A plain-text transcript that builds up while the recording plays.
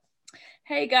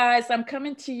Hey guys, I'm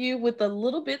coming to you with a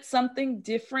little bit something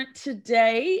different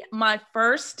today. My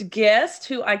first guest,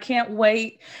 who I can't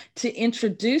wait to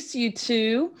introduce you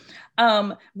to.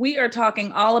 We are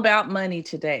talking all about money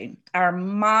today. Our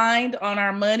mind on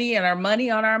our money and our money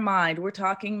on our mind. We're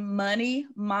talking money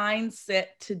mindset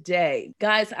today.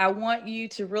 Guys, I want you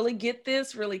to really get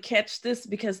this, really catch this,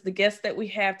 because the guest that we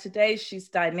have today, she's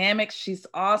dynamic, she's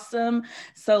awesome.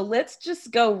 So let's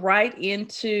just go right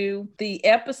into the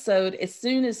episode as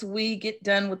soon as we get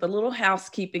done with a little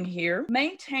housekeeping here.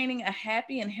 Maintaining a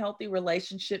happy and healthy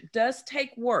relationship does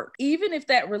take work, even if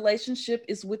that relationship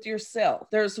is with yourself.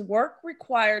 There's work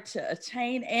required to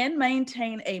attain and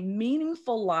maintain a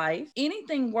meaningful life.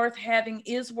 Anything worth having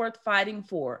is worth fighting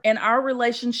for, and our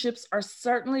relationships are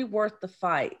certainly worth the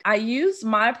fight. I use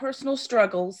my personal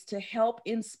struggles to help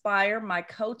inspire my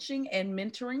coaching and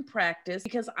mentoring practice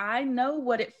because I know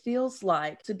what it feels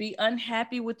like to be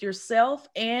unhappy with yourself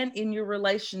and in your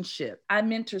relationship. I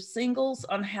mentor singles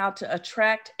on how to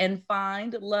attract and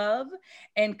find love,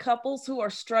 and couples who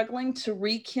are struggling to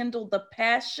rekindle the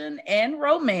passion and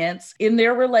romance in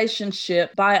their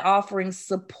relationship by offering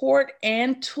support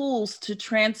and tools to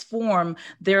transform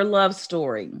their love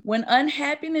story. When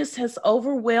unhappiness has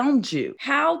overwhelmed you,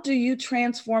 how do you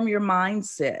transform your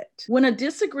mindset? When a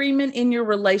disagreement in your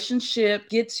relationship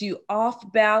gets you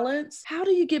off balance, how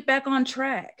do you get back on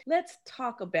track? Let's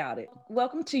talk about it.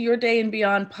 Welcome to Your Day and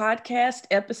Beyond podcast,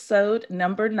 episode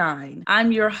number 9.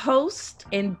 I'm your host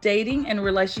and dating and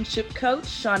relationship coach,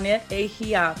 Shawnette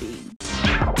Ahiabi.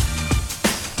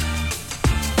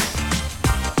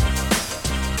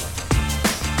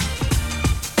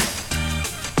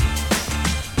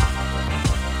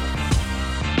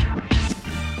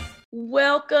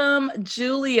 Welcome,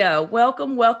 Julia.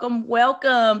 Welcome, welcome,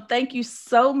 welcome. Thank you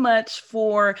so much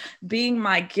for being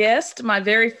my guest, my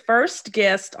very first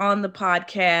guest on the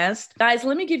podcast. Guys,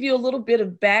 let me give you a little bit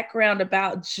of background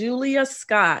about Julia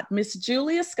Scott. Miss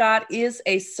Julia Scott is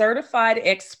a certified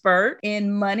expert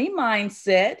in money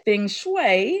mindset, feng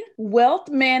shui, wealth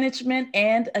management,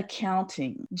 and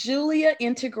accounting. Julia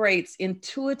integrates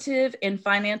intuitive and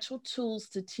financial tools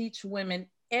to teach women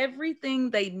everything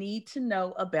they need to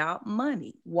know about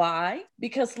money. Why?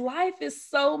 Because life is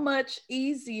so much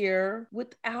easier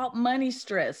without money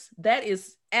stress. That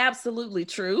is absolutely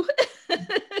true.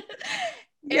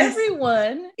 Yes.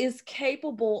 Everyone is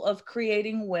capable of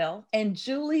creating wealth, and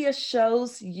Julia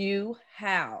shows you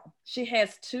how. She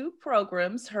has 2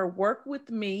 programs her Work With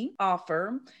Me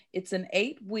offer. It's an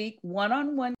 8-week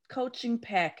one-on-one coaching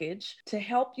package to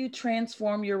help you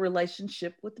transform your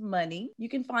relationship with money. You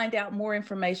can find out more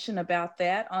information about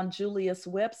that on Julia's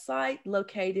website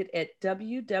located at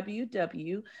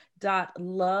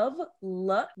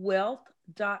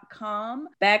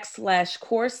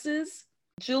www.loveluckwealth.com/courses.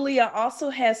 Julia also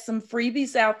has some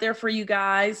freebies out there for you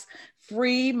guys.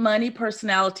 Free money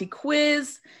personality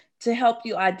quiz to help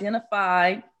you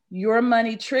identify your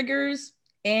money triggers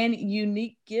and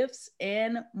unique gifts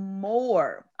and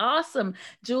more. Awesome.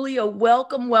 Julia,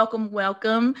 welcome, welcome,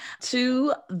 welcome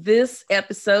to this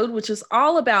episode, which is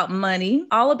all about money,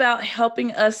 all about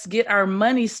helping us get our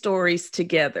money stories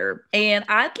together. And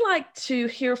I'd like to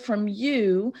hear from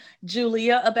you,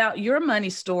 Julia, about your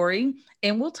money story.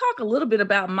 And we'll talk a little bit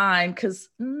about mine because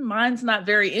mine's not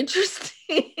very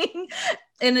interesting.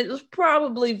 And it was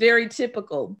probably very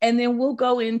typical. And then we'll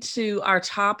go into our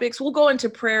topics. We'll go into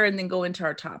prayer and then go into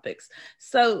our topics.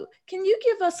 So, can you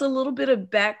give us a little bit of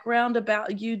background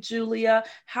about you, Julia,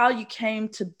 how you came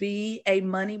to be a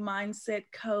money mindset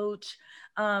coach,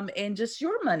 and just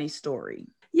your money story?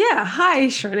 Yeah. Hi,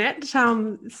 Shawnette.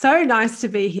 So nice to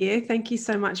be here. Thank you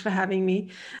so much for having me.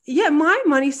 Yeah, my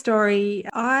money story,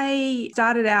 I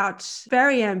started out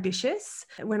very ambitious.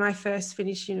 When I first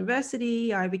finished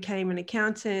university, I became an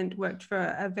accountant, worked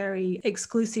for a very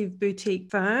exclusive boutique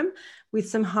firm with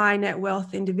some high net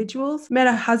wealth individuals. Met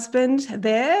a husband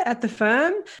there at the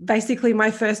firm, basically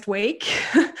my first week,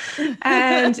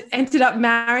 and ended up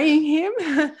marrying him.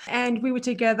 And we were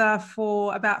together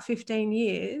for about 15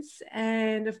 years.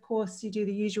 And of course, you do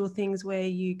the usual things where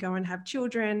you go and have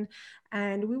children.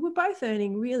 And we were both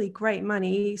earning really great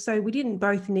money. So we didn't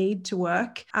both need to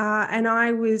work. And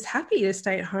I was happy to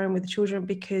stay at home with the children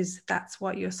because that's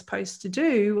what you're supposed to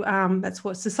do. That's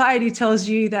what society tells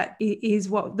you that is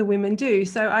what the women do.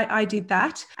 So I did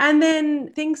that. And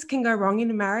then things can go wrong in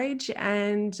a marriage.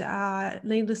 And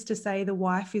needless to say, the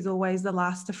wife is always the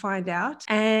last to find out.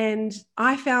 And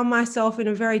I found myself in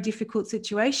a very difficult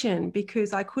situation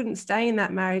because I couldn't stay in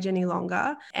that marriage any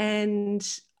longer. And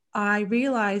I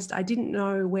realized I didn't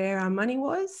know where our money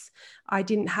was. I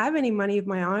didn't have any money of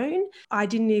my own. I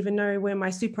didn't even know where my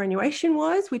superannuation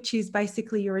was, which is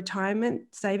basically your retirement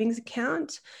savings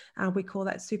account. We call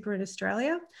that super in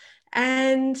Australia.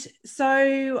 And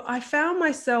so I found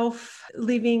myself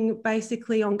living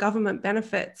basically on government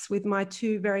benefits with my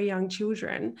two very young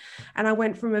children. And I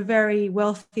went from a very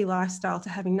wealthy lifestyle to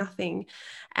having nothing.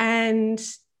 And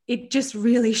it just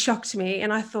really shocked me.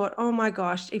 And I thought, oh my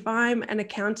gosh, if I'm an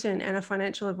accountant and a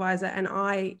financial advisor and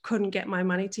I couldn't get my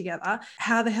money together,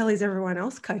 how the hell is everyone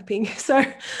else coping? So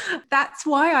that's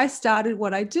why I started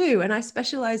what I do. And I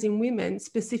specialize in women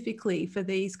specifically for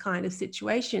these kind of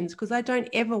situations, because I don't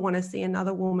ever want to see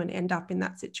another woman end up in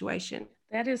that situation.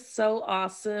 That is so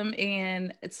awesome.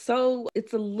 And it's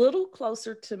a little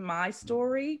closer to my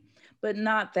story, but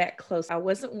not that close. I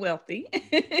wasn't wealthy,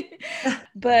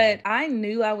 but I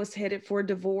knew I was headed for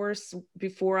divorce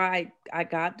before I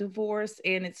got divorced.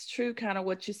 And it's true, kind of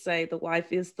what you say, the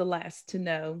wife is the last to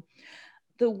know.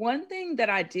 The one thing that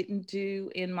I didn't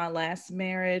do in my last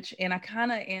marriage, and I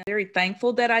kind of am very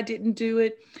thankful that I didn't do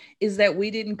it, is that we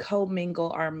didn't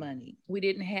commingle our money. We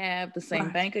didn't have the same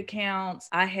Right. bank accounts.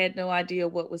 I had no idea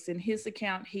what was in his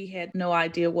account. He had no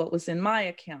idea what was in my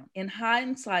account. In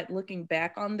hindsight, looking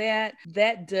back on that,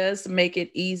 that does make it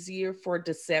easier for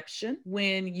deception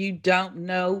when you don't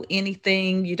know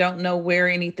anything, you don't know where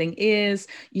anything is.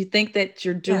 You think that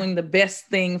you're Yeah. doing the best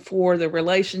thing for the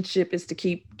relationship is to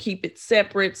keep it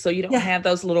separate so you don't Yeah. have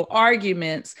those little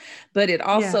arguments, but it Yeah.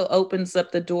 also opens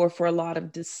up the door for a lot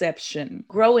of deception.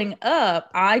 Growing up,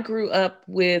 I grew up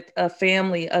with a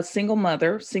family, a single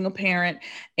mother, single parent,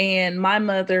 and my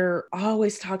mother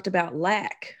always talked about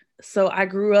lack. So I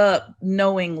grew up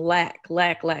knowing lack.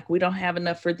 We don't have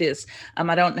enough for this.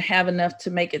 I don't have enough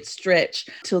to make it stretch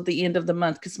till the end of the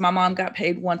month because my mom got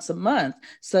paid once a month.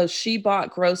 So she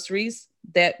bought groceries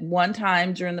that one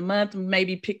time during the month,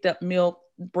 maybe picked up milk,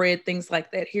 bread, things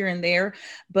like that here and there.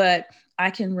 But I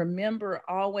can remember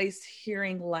always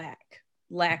hearing lack.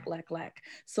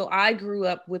 So I grew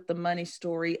up with the money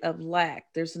story of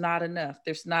lack. There's not enough.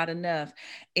 There's not enough.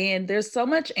 And there's so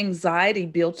much anxiety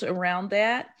built around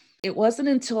that. It wasn't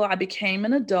until I became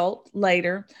an adult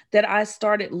later that I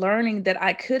started learning that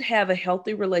I could have a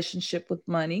healthy relationship with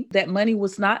money, that money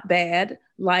was not bad,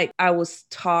 like I was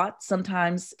taught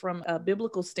sometimes from a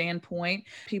biblical standpoint.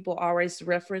 People always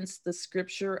reference the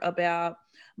scripture about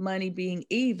money being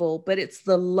evil, but it's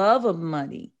the love of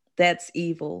money that's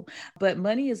evil. But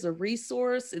money is a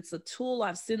resource, it's a tool.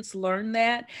 I've since learned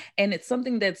that. And it's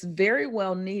something that's very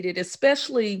well needed,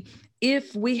 especially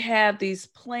if we have these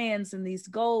plans and these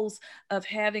goals of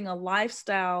having a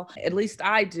lifestyle, at least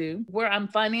I do, where I'm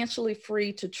financially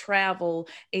free to travel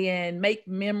and make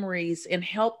memories and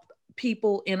help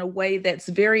people in a way that's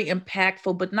very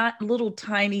impactful, but not little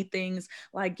tiny things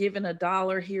like giving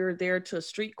 $1 here or there to a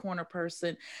street corner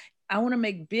person. I want to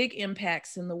make big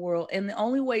impacts in the world. And the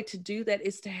only way to do that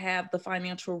is to have the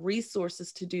financial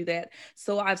resources to do that.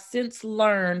 So I've since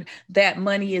learned that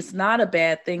money is not a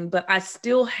bad thing, but I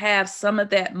still have some of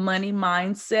that money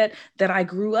mindset that I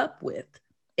grew up with.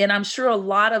 And I'm sure a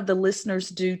lot of the listeners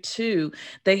do too.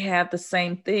 They have the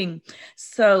same thing.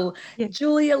 So, Yeah.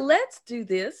 Julia, let's do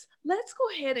this. Let's go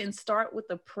ahead and start with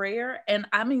a prayer. And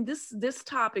I mean, this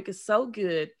topic is so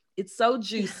good. It's so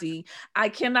juicy. I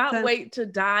cannot So, wait to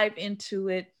dive into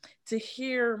it, to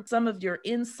hear some of your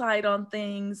insight on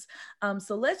things.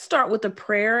 So let's start with a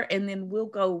prayer and then we'll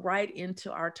go right into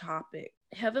our topic.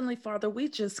 Heavenly Father, we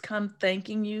just come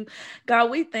thanking you. God,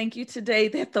 we thank you today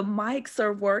that the mics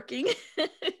are working.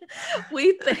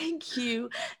 We thank you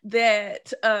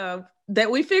that that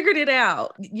we figured it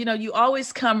out. You know, you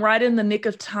always come right in the nick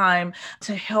of time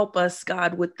to help us,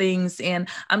 God, with things. And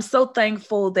I'm so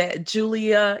thankful that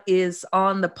Julia is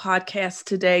on the podcast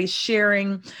today,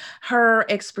 sharing her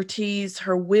expertise,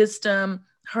 her wisdom,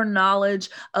 her knowledge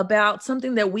about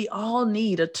something that we all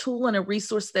need, a tool and a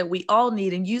resource that we all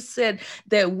need. And you said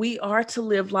that we are to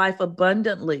live life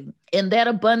abundantly. And that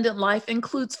abundant life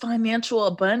includes financial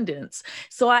abundance.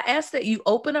 So I ask that you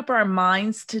open up our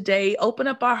minds today, open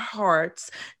up our hearts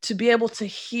to be able to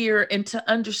hear and to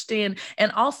understand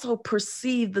and also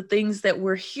perceive the things that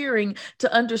we're hearing,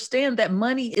 to understand that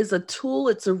money is a tool,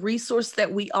 it's a resource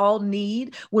that we all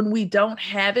need. When we don't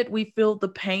have it, we feel the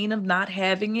pain of not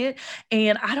having it.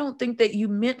 And I don't think that you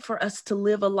meant for us to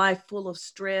live a life full of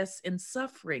stress and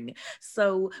suffering.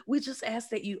 So we just ask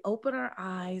that you open our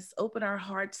eyes, open our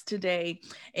hearts today today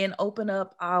and open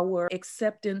up our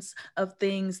acceptance of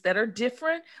things that are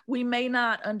different. We may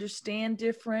not understand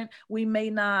different. We may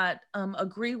not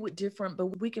agree with different,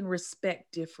 but we can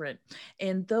respect different.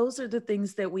 And those are the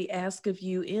things that we ask of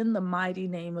you in the mighty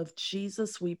name of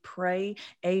Jesus. We pray.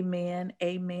 Amen.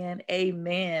 Amen.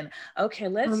 Amen. Okay,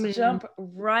 let's Amen. jump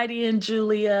right in,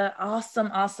 Julia. Awesome.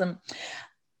 Awesome.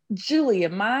 Julia,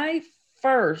 my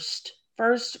first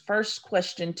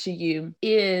question to you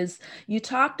is, you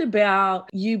talked about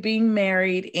you being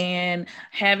married and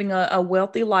having a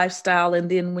wealthy lifestyle, and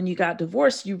then when you got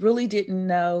divorced you really didn't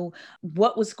know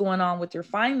what was going on with your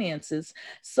finances.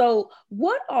 So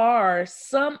what are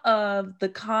some of the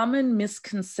common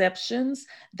misconceptions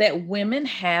that women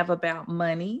have about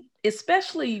money,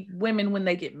 especially women when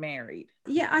they get married?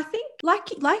 Yeah, I think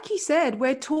like you said,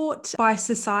 we're taught by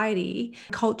society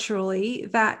culturally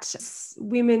that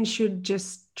women should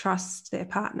just trust their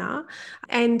partner.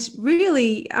 And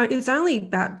really, it's only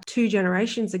about 2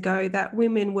 generations ago that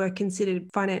women were considered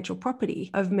financial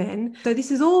property of men. So this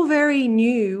is all very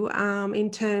new in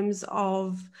terms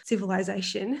of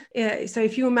civilization. So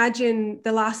if you imagine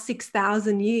the last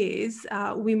 6,000 years,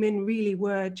 women really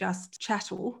were just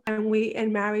chattel,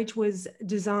 and marriage was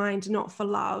designed not for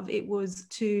love. It was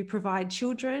to provide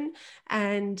children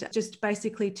and just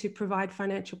basically to provide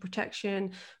financial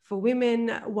protection for women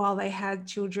while they had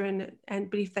children.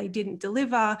 But if they didn't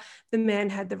deliver, the man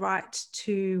had the right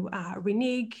to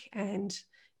renege and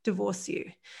divorce you.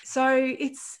 So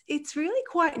it's really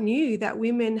quite new that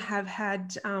women have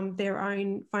had their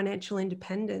own financial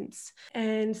independence.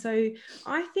 And so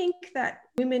I think that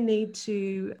women need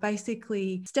to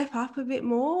basically step up a bit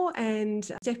more and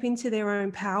step into their own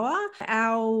power.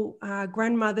 Our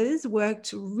grandmothers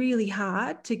worked really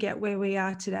hard to get where we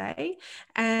are today,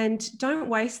 and don't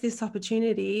waste this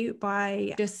opportunity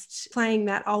by just playing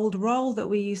that old role that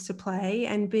we used to play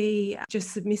and be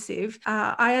just submissive.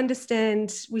 I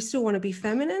understand we still want to be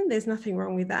feminine. There's nothing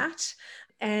wrong with that.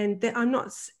 And I'm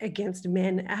not against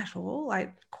men at all.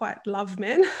 I quite love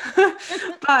men.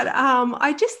 But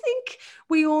I just think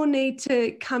we all need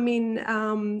to come in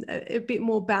a bit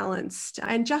more balanced.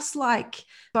 And just like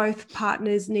both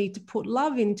partners need to put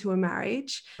love into a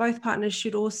marriage, both partners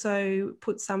should also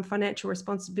put some financial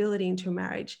responsibility into a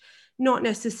marriage. Not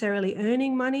necessarily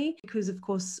earning money, because of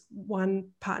course one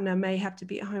partner may have to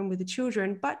be at home with the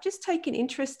children, but just take an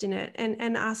interest in it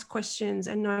and ask questions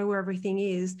and know where everything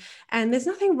is. And there's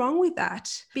nothing wrong with that,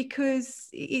 because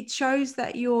it shows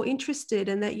that you're interested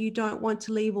and that you don't want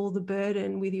to leave all the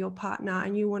burden with your partner,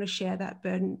 and you want to share that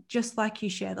burden just like you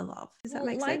share the love. Does that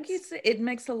make sense? Like you said, it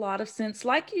makes a lot of sense.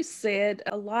 Like you said,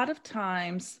 a lot of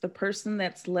times the person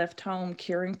that's left home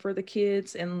caring for the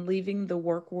kids and leaving the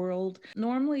work world,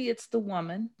 normally it's the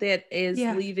woman that is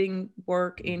leaving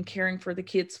work and caring for the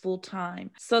kids full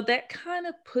time. So that kind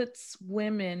of puts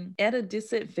women at a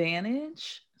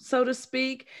disadvantage, so to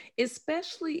speak,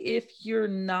 especially if you're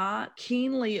not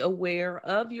keenly aware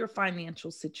of your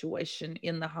financial situation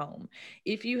in the home.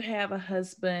 If you have a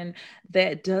husband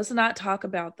that does not talk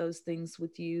about those things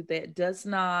with you, that does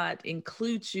not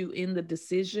include you in the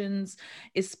decisions,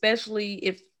 especially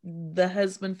if the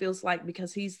husband feels like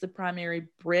because he's the primary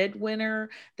breadwinner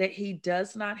that he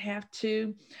does not have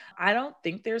to. I don't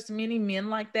think there's many men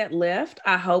like that left.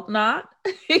 I hope not.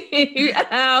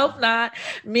 I hope not.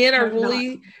 Men are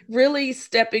really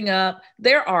stepping up.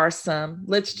 There are some,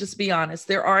 let's just be honest,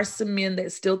 there are some men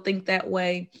that still think that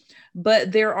way.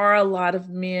 But there are a lot of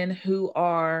men who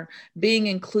are being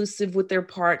inclusive with their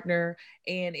partner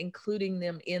and including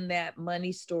them in that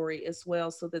money story as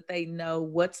well, so that they know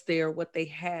what's there, what they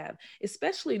have,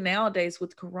 especially nowadays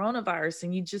with coronavirus,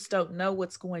 and you just don't know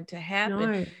what's going to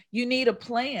happen. No. You need a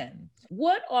plan.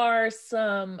 What are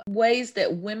some ways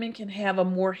that women can have a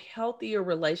more healthier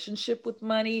relationship with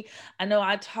money? I know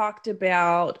I talked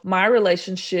about my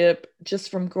relationship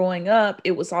just from growing up.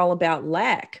 It was all about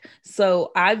lack.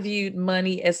 So I viewed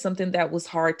money as something that was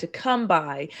hard to come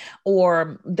by,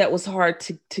 or that was hard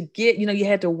to get. You know, you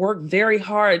had to work very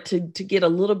hard to get a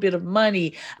little bit of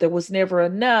money. There was never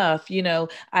enough. You know,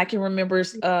 I can remember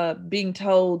being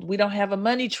told we don't have a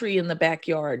money tree in the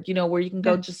backyard, you know, where you can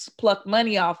go just pluck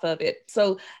money off of it.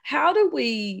 So how do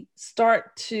we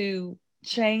start to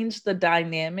change the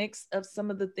dynamics of some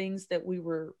of the things that we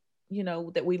were, you know,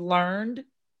 that we learned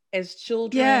as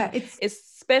children,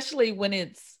 especially when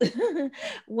it's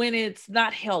when it's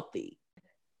not healthy?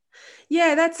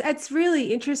 Yeah, that's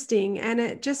really interesting. And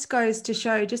it just goes to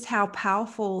show just how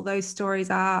powerful those stories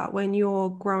are when you're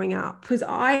growing up. Because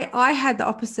I had the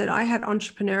opposite. I had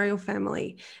entrepreneurial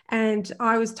family, and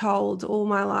I was told all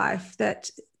my life that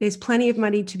there's plenty of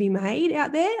money to be made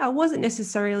out there. I wasn't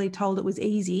necessarily told it was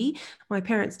easy. My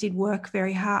parents did work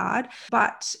very hard,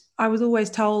 but I was always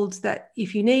told that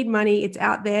if you need money, it's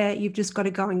out there. You've just got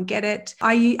to go and get it.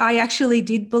 I actually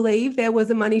did believe there was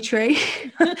a money tree.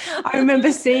 I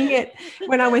remember seeing it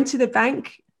when I went to the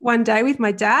bank one day with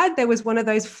my dad. There was one of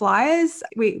those flyers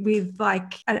with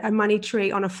like a money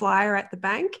tree on a flyer at the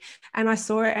bank, and I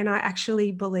saw it and I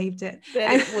actually believed it.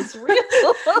 That And it was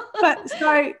real. but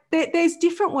so there's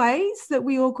different ways that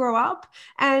we all grow up,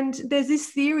 and there's this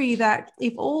theory that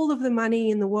if all of the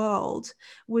money in the world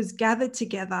was gathered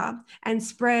together and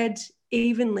spread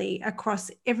evenly across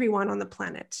everyone on the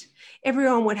planet,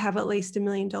 everyone would have at least $1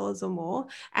 million or more,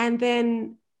 and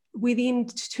then within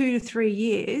 2 to 3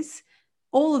 years,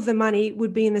 all of the money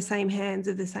would be in the same hands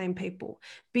of the same people,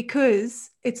 because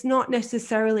it's not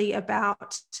necessarily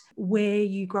about where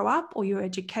you grow up or your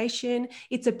education.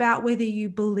 It's about whether you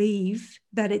believe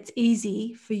that it's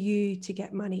easy for you to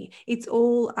get money. It's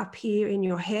all up here in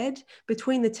your head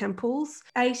between the temples,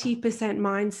 80%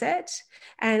 mindset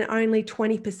and only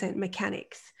 20%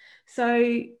 mechanics.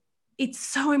 So it's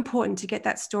so important to get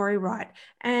that story right.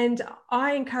 And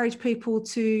I encourage people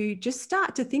to just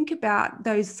start to think about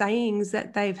those sayings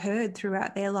that they've heard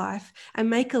throughout their life and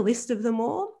make a list of them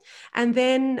all. And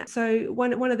then, so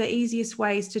one of the easiest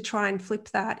ways to try and flip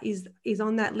that is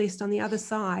on that list on the other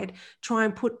side, try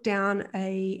and put down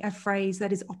a phrase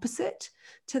that is opposite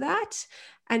to that,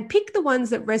 and pick the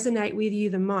ones that resonate with you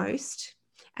the most.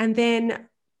 And then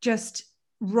just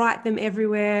write them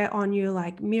everywhere on your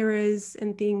like mirrors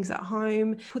and things at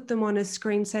home, put them on as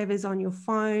screensavers on your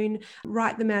phone,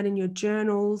 write them out in your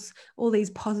journals, all these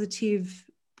positive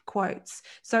quotes.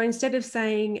 So instead of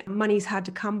saying money's hard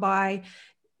to come by,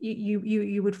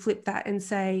 you would flip that and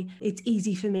say, it's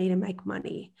easy for me to make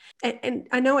money. And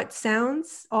I know it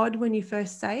sounds odd when you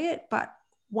first say it, but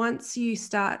once you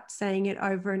start saying it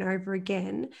over and over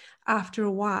again, after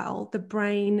a while, the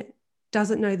brain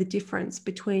doesn't know the difference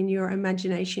between your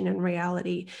imagination and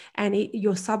reality. And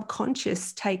your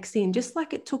subconscious takes in, just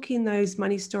like it took in those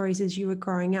money stories as you were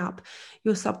growing up,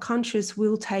 your subconscious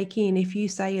will take in, if you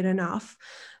say it enough,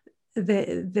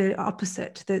 the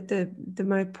opposite,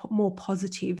 the more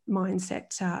positive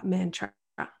mindset mantra.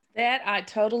 That I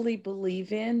totally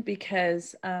believe in,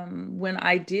 because when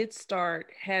I did start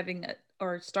having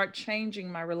or start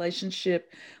changing my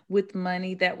relationship with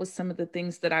money, that was some of the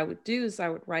things that I would do. Is I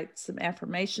would write some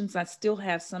affirmations. I still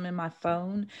have some in my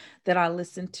phone that I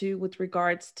listen to with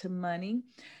regards to money.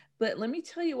 But let me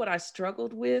tell you what I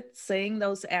struggled with saying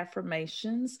those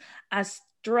affirmations. I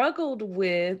struggled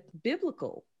with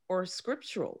biblical or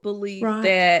scriptural belief Right.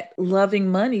 that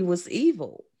loving money was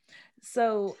evil.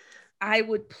 So I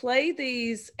would play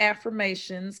these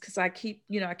affirmations, because I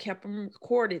kept them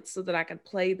recorded so that I could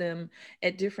play them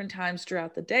at different times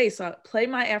throughout the day. So I'd play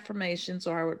my affirmations,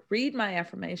 or I would read my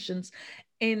affirmations,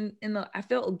 and I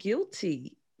felt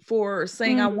guilty for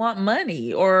saying I Mm. want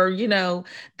money, or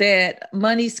that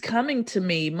money's coming to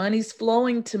me, money's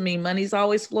flowing to me, money's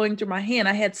always flowing through my hand.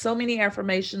 I had so many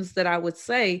affirmations that I would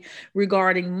say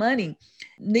regarding money.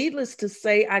 Needless to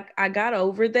say, I got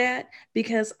over that,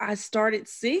 because I started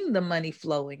seeing the money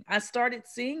flowing. I started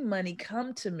seeing money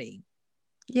come to me.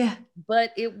 Yeah.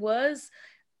 But it was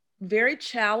very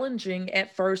challenging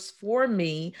at first for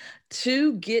me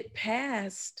to get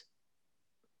past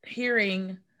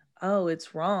hearing, oh,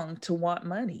 it's wrong to want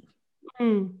money.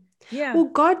 Mm. Yeah. Well,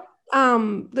 God,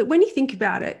 when you think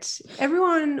about it,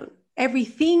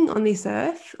 everything on this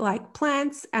earth, like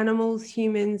plants, animals,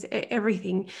 humans,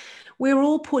 everything, we're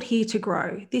all put here to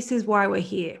grow. This is why we're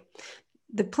here.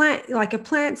 The plant, like a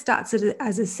plant, starts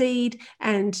as a seed,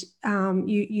 and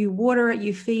you water it,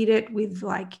 you feed it with,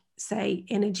 like, say,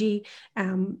 energy,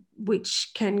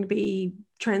 which can be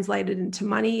translated into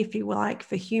money, if you like,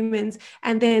 for humans,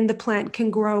 and then the plant can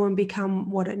grow and become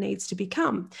what it needs to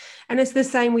become. And it's the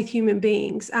same with human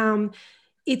beings.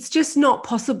 It's just not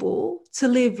possible to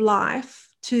live life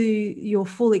to your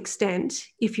full extent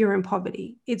if you're in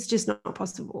poverty. It's just not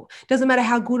possible. Doesn't matter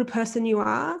how good a person you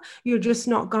are, you're just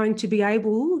not going to be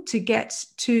able to get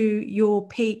to your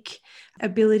peak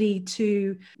ability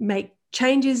to make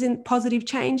changes, in positive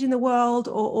change in the world,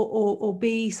 or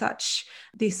be such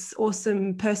this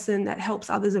awesome person that helps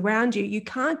others around you. You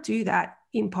can't do that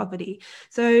in poverty.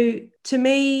 So to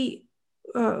me,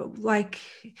 like,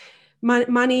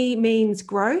 money means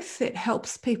growth. It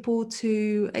helps people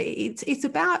to, it's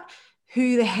about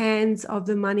who the hands of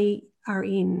the money are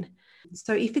in.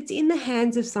 So if it's in the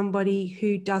hands of somebody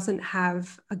who doesn't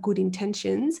have a good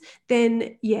intentions,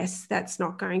 then yes, that's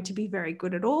not going to be very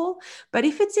good at all. But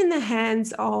if it's in the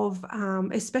hands of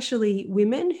especially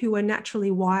women who are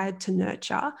naturally wired to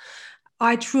nurture,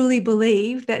 I truly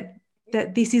believe that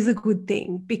this is a good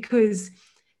thing, because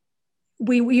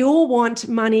we all want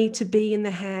money to be in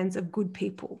the hands of good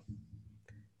people.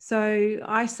 So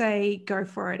I say go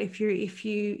for it. If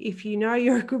you know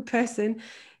you're a good person,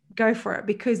 go for it,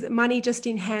 because money just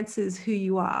enhances who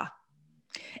you are.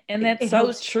 And that's It so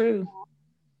helps. true.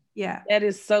 Yeah. That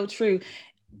is so true.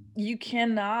 You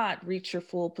cannot reach your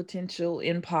full potential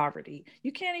in poverty.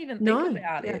 You can't even think No.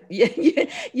 about Yeah. it. Yeah,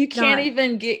 you can't No.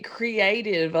 even get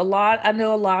creative. I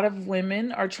know a lot of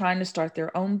women are trying to start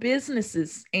their own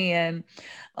businesses, and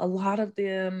a lot of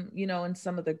them, in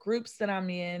some of the groups that I'm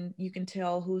in, you can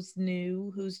tell who's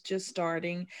new, who's just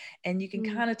starting, and you can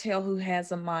Mm. kind of tell who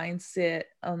has a mindset,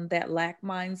 that lack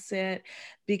mindset,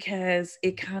 because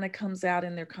it kind of comes out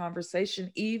in their conversation,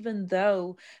 even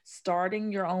though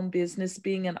starting your own business,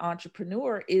 being an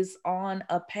entrepreneur, is on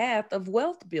a path of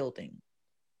wealth building.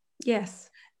 Yes.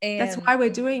 That's And why we're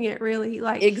doing it, really.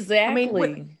 Like, I mean,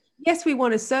 exactly. yes, we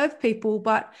want to serve people,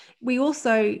 but we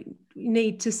also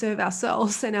need to serve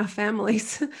ourselves and our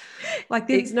families. Like,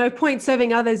 there's no point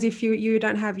serving others if you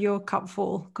don't have your cup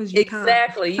full, because you can't.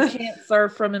 Exactly. You can't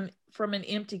serve from an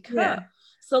empty Yeah. cup.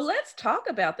 So let's talk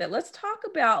about that. Let's talk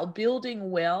about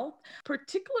building wealth,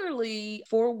 particularly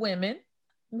for women.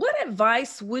 What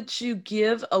advice would you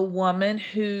give a woman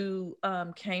who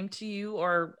came to you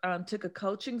or took a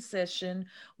coaching session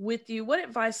with you? What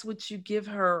advice would you give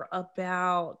her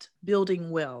about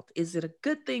building wealth? Is it a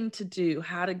good thing to do?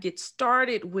 How to get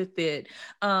started with it?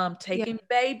 Yeah. Taking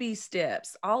baby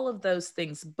steps, all of those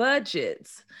things,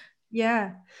 budgets.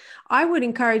 Yeah, I would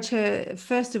encourage her,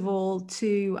 first of all,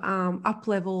 to up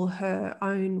level her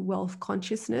own wealth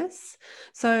consciousness.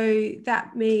 So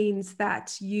that means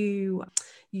that you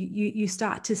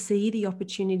start to see the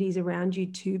opportunities around you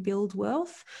to build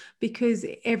wealth, because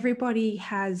everybody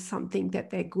has something that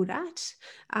they're good at,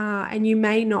 and you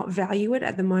may not value it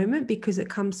at the moment because it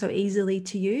comes so easily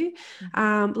to you.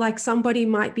 Like, somebody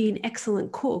might be an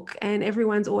excellent cook and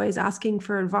everyone's always asking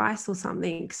for advice or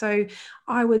something. So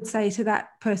I would say to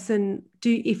that person,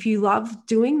 if you love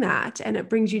doing that and it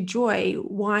brings you joy,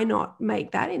 why not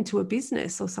make that into a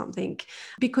business or something?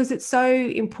 Because it's so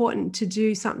important to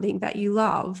do something that you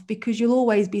love, because you'll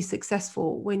always be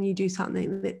successful when you do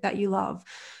something that you love.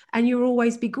 And you'll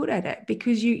always be good at it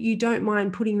because you don't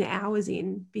mind putting the hours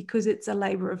in, because it's a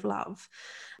labor of love.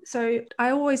 So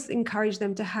I always encourage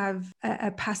them to have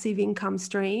a passive income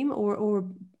stream, or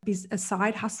a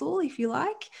side hustle, if you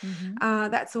like. Mm-hmm.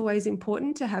 That's always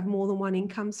important, to have more than one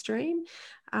income stream.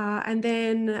 And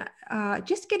then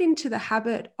just get into the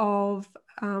habit of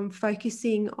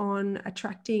focusing on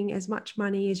attracting as much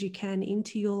money as you can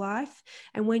into your life.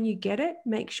 And when you get it,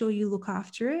 make sure you look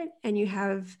after it, and you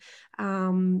have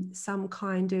some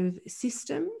kind of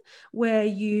system where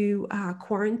you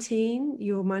quarantine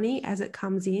your money as it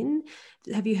comes in.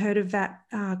 Have you heard of that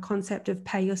concept of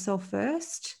pay yourself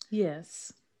first?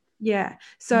 Yes. Yeah.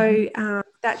 Mm-hmm. So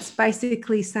that's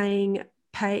basically saying,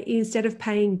 instead of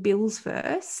paying bills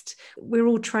first. We're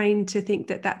all trained to think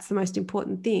that that's the most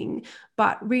important thing,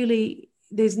 but really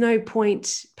there's no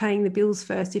point paying the bills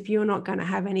first if you're not going to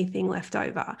have anything left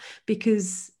over,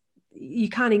 because you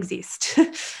can't exist.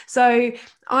 So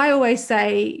I always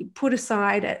say, put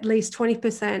aside at least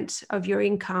 20% of your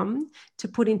income to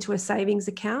put into a savings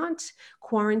account,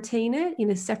 quarantine it in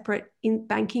a separate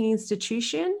banking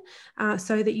institution,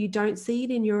 so that you don't see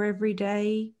it in your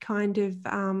everyday kind of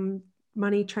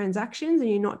money transactions and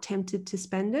you're not tempted to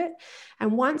spend it.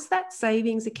 And once that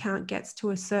savings account gets to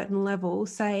a certain level,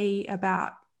 say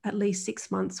about at least 6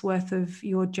 months worth of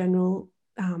your general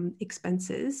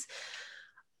expenses,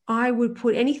 I would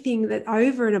put anything that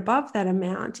over and above that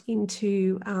amount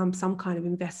into some kind of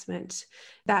investment.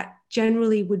 That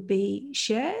generally would be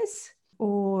shares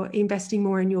or investing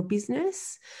more in your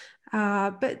business.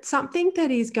 But something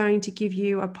that is going to give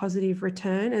you a positive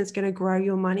return and it's going to grow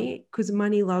your money, because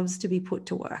money loves to be put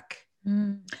to work.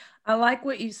 Mm. I like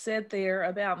what you said there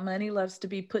about money loves to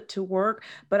be put to work,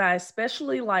 but I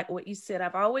especially like what you said.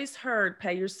 I've always heard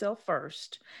pay yourself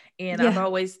first. And I've Yeah.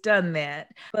 always done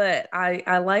that. But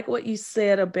I like what you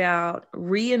said about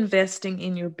reinvesting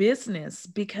in your business,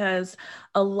 because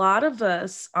a lot of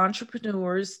us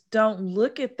entrepreneurs don't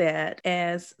look at that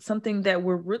as something that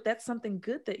that's something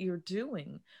good that you're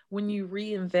doing. When you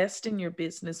reinvest in your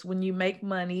business, when you make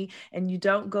money and you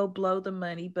don't go blow the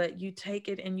money, but you take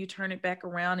it and you turn it back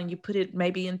around and you put it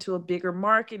maybe into a bigger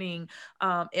marketing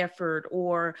effort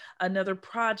or another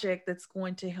project that's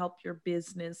going to help your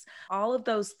business. All of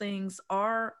those things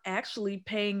are actually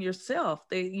paying yourself.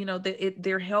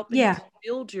 They're helping Yeah. to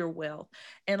build your wealth.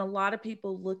 And a lot of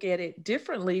people look at it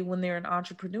differently when they're an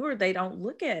entrepreneur. They don't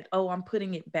look at, oh, I'm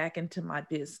putting it back into my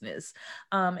business.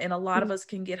 And a lot of us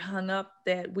can get hung up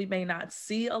that we may not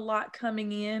see a lot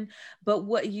coming in, but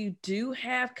what you do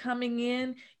have coming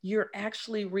in, you're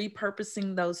actually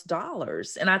repurposing those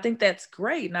dollars. And I think that's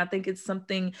great. And I think it's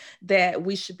something that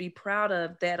we should be proud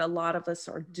of, that a lot of us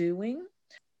are doing.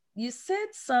 You said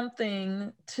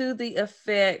something to the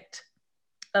effect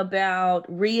about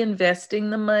reinvesting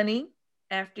the money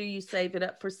after you save it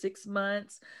up for 6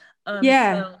 months.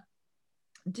 Yeah. So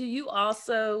do you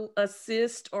also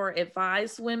assist or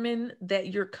advise women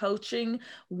that you're coaching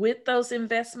with those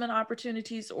investment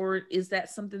opportunities, or is that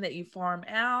something that you farm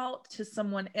out to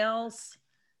someone else?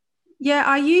 Yeah,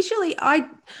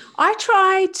 I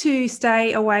try to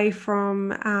stay away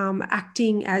from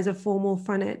acting as a formal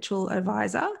financial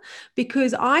advisor,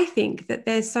 because I think that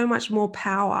there's so much more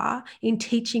power in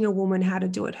teaching a woman how to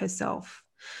do it herself.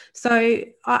 So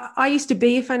I used to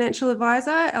be a financial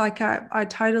advisor. Like I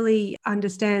totally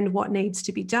understand what needs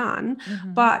to be done,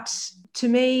 Mhm. but to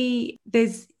me,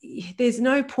 there's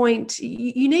no point.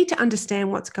 You need to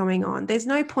understand what's going on. There's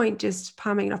no point just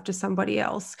palming it off to somebody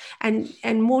else.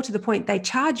 And more to the point, they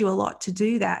charge you a lot to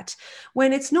do that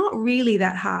when it's not really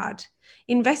that hard.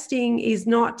 Investing is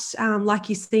not like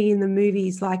you see in the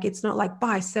movies. Like it's not like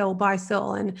buy,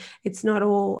 sell, and it's not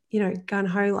all gun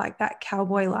ho like that,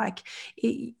 cowboy like.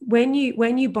 When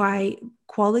you buy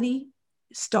quality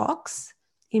stocks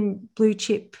in blue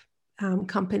chip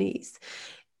companies,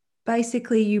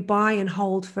 basically you buy and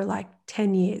hold for like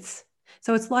 10 years.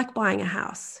 So it's like buying a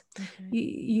house. Okay.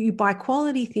 You buy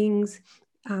quality things,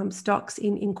 stocks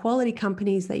in quality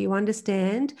companies that you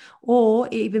understand, or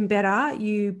even better,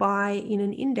 you buy in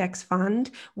an index fund,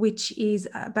 which is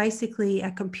basically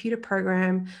a computer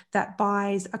program that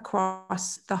buys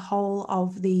across the whole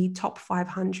of the top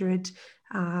 500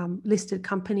 listed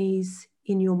companies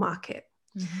in your market.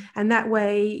 Mhm. And that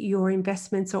way your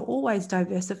investments are always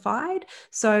diversified.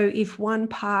 So if one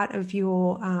part of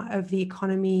your of the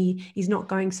economy is not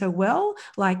going so well,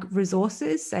 like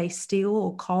resources, say steel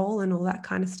or coal and all that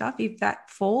kind of stuff, if that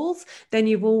falls, then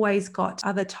you've always got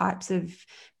other types of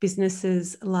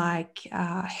businesses like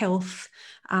health,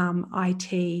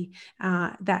 IT,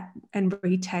 that and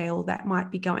retail that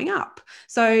might be going up.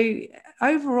 So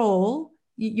overall,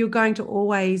 you're going to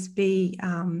always be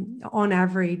on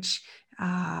average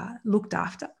looked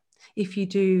after if you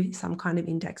do some kind of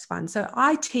index fund. So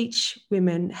I teach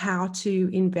women how to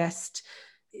invest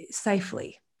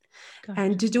safely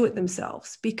and Gotcha. to do it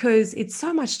themselves, because it's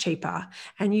so much cheaper.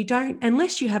 And you don't,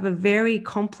 unless you have a very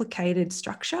complicated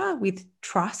structure with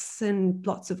trusts and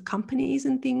lots of companies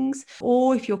and things,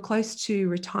 or if you're close to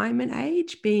retirement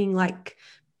age, being like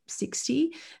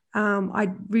 60, I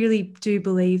really do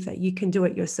believe that you can do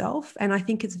it yourself. And I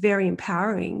think it's very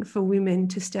empowering for women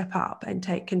to step up and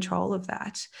take control of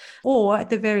that, or at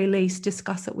the very least,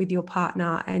 discuss it with your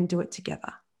partner and do it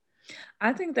together.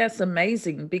 I think that's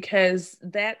amazing, because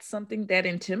that's something that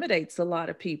intimidates a lot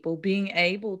of people, being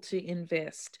able to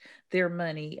invest their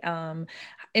money. And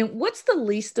what's the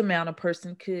least amount a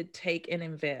person could take and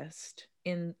invest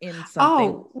in something?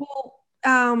 Oh,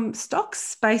 well,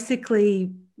 stocks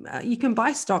basically, you can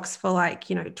buy stocks for like,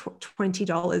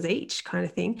 $20 each kind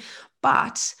of thing.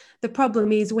 But the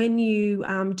problem is when you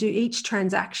do each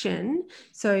transaction.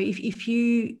 So if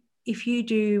you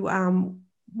do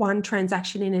one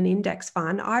transaction in an index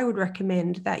fund, I would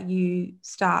recommend that you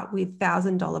start with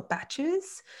 $1,000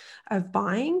 batches of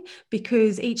buying,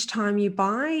 because each time you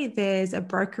buy, there's a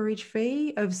brokerage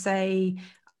fee of, say,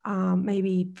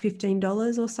 maybe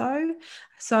 $15 or so.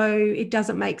 So it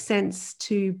doesn't make sense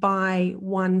to buy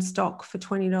one stock for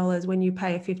 $20 when you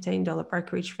pay a $15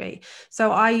 brokerage fee.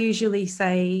 So I usually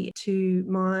say to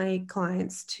my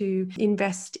clients to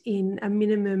invest in a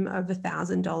minimum of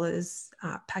 $1,000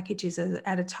 packages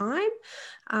at a time.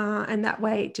 And that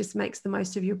way it just makes the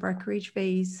most of your brokerage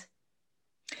fees.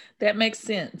 That makes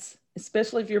sense,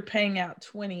 especially if you're paying out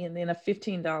 20 and then a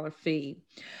 $15 fee.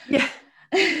 Yeah.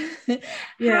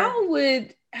 Yeah.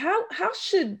 How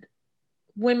should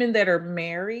women that are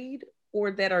married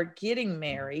or that are getting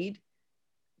married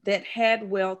that had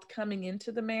wealth coming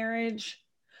into the marriage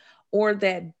or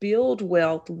that build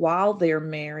wealth while they're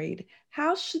married,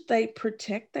 how should they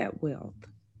protect that wealth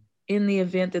in the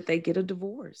event that they get a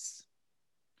divorce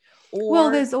Well,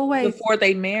 or there's always, before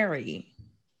they marry?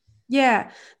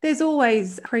 yeah, there's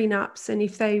always prenups. And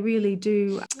if they really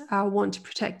do want to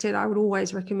protect it, I would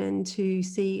always recommend to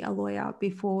see a lawyer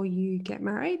before you get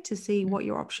married to see what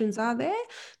your options are there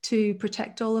to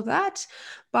protect all of that.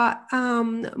 But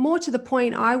more to the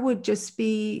point, I would just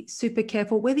be super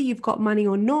careful, whether you've got money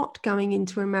or not going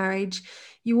into a marriage,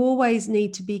 you always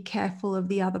need to be careful of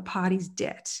the other party's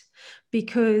debt.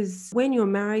 Because when you're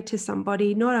married to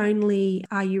somebody, not only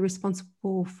are you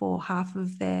responsible for half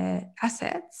of their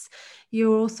assets,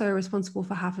 you're also responsible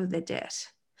for half of their debt.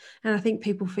 And I think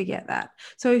people forget that.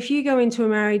 So if you go into a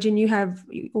marriage and you have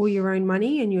all your own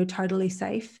money and you're totally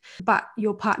safe, but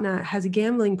your partner has a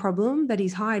gambling problem that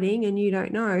he's hiding and you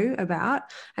don't know about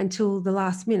until the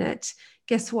last minute,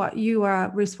 guess what? You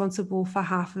are responsible for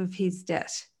half of his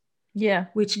debt. Yeah.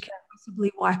 Which can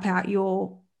possibly wipe out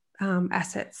your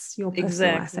assets, your personal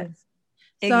Exactly. assets.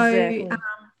 So Exactly.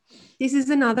 this is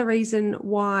another reason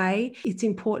why it's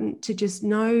important to just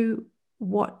know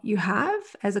what you have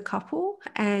as a couple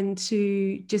and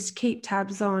to just keep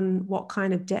tabs on what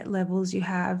kind of debt levels you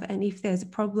have. And if there's a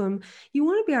problem, you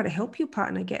want to be able to help your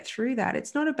partner get through that.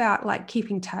 It's not about like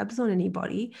keeping tabs on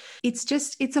anybody. It's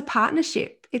a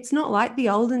partnership. It's not like the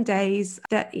olden days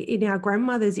that in our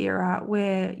grandmother's era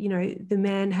where, you know, the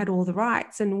man had all the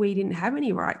rights and we didn't have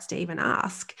any rights to even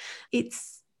ask.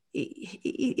 It's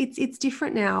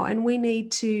different now, and we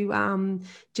need to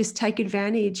just take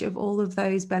advantage of all of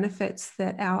those benefits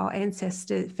that our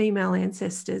female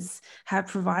ancestors have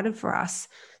provided for us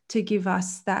to give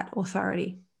us that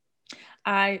authority.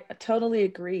 I totally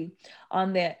agree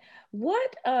on that.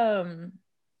 What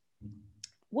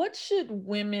should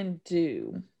women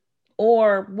do,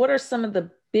 or what are some of the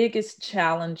biggest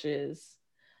challenges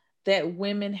that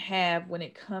women have when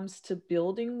it comes to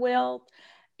building wealth?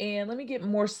 And let me get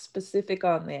more specific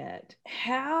on that.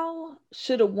 How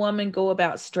should a woman go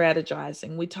about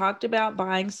strategizing? We talked about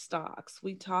buying stocks.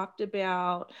 We talked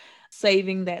about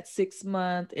saving that 6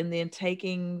 month and then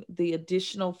taking the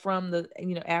additional from the,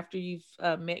 after you've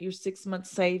met your 6 month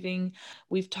saving.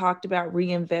 We've talked about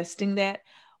reinvesting that.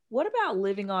 What about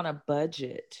living on a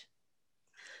budget?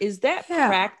 Is that Yeah.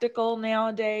 practical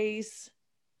nowadays?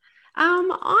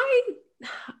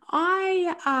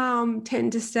 I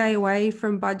tend to stay away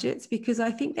from budgets because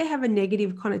I think they have a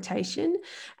negative connotation.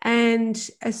 And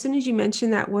as soon as you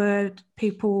mention that word,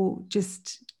 people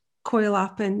just coil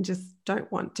up and just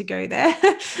don't want to go there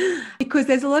because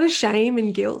there's a lot of shame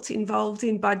and guilt involved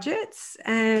in budgets,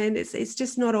 and it's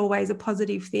just not always a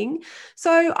positive thing.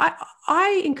 So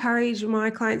I encourage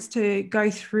my clients to go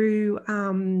through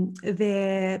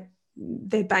their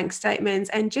bank statements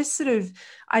and just sort of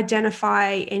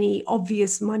identify any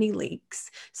obvious money leaks.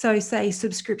 So say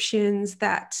subscriptions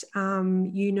that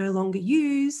you no longer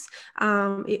use,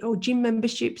 or gym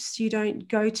memberships you don't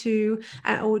go to,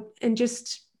 and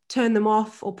just turn them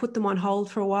off or put them on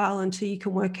hold for a while until you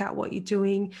can work out what you're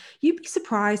doing. You'd be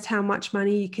surprised how much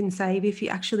money you can save if you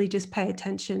actually just pay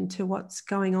attention to what's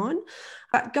going on.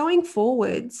 But going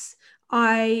forwards,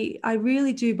 I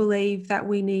really do believe that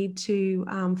we need to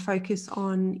focus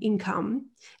on income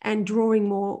and drawing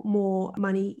more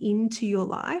money into your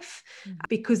life,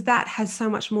 because that has so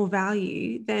much more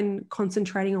value than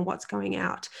concentrating on what's going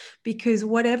out. Because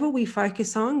whatever we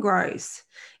focus on grows.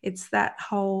 It's that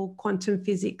whole quantum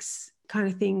physics kind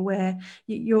of thing where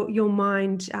your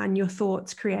mind and your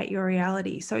thoughts create your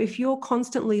reality. So if you're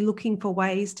constantly looking for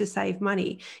ways to save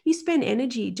money, you spend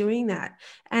energy doing that.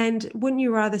 And wouldn't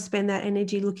you rather spend that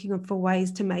energy looking for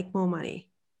ways to make more money?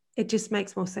 It just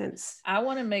makes more sense. I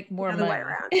want to make more The other way money.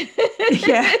 around.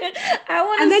 Yeah. I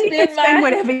want And to then you can spend my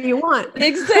whatever you want.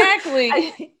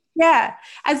 exactly. Yeah.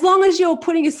 As long as you're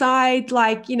putting aside,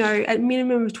 like, you know, a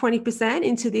minimum of 20%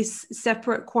 into this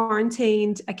separate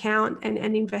quarantined account and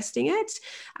investing it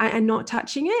and not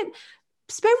touching it,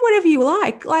 spend whatever you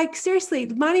like. Like, seriously,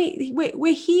 money,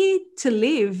 we're here to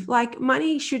live. Like,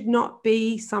 money should not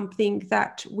be something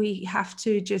that we have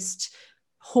to just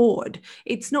hoard.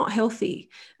 It's not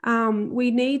healthy. We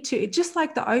need to, just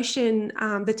like the ocean,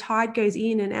 the tide goes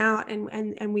in and out,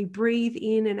 and we breathe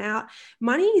in and out.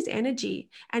 Money is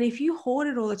energy. And if you hoard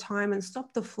it all the time and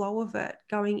stop the flow of it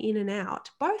going in and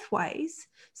out both ways.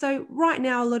 So right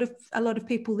now, a lot of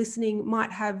people listening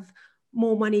might have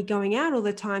more money going out all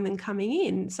the time than coming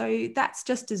in. So that's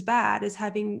just as bad as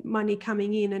having money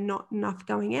coming in and not enough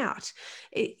going out.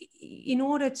 In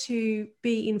order to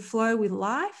be in flow with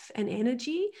life and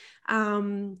energy,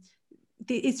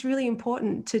 it's really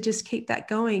important to just keep that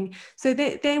going. So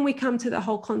then we come to the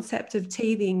whole concept of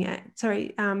teething,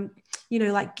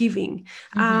 like giving.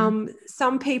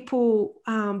 Some people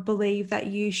believe that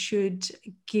you should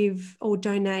give or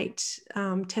donate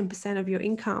 10% of your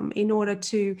income in order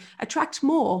to attract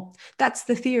more. That's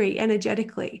the theory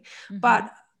energetically.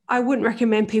 But I wouldn't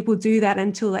recommend people do that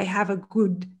until they have a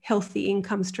good, healthy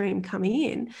income stream coming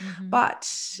in.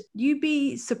 But you'd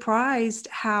be surprised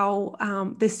how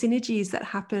the synergies that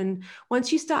happen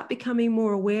once you start becoming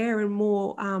more aware and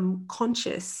more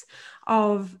conscious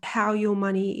of how your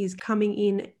money is coming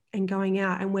in and going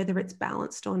out and whether it's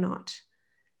balanced or not.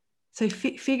 So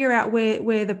figure out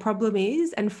where the problem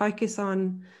is and focus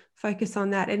on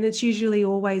that. And it's usually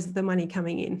always the money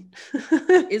coming in.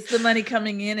 It's the money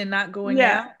coming in and not going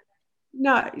out?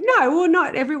 No. Well,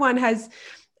 not everyone has.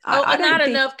 I don't not think,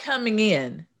 enough coming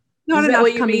in. Not Is enough that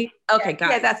what you coming mean? Okay, got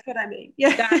it. Yeah, it. that's what I mean.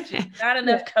 Yeah, got you. Not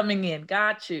enough coming in.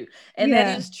 Got you. And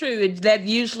that is true. That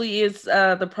usually is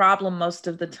the problem most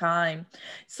of the time.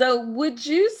 So would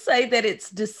you say that it's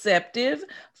deceptive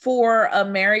for a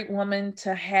married woman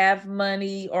to have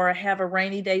money or have a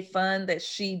rainy day fund that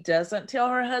she doesn't tell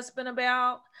her husband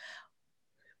about?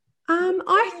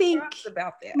 I think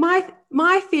about that?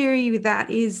 my theory with that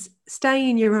is stay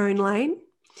in your own lane.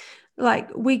 Like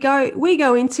we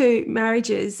go into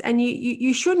marriages, and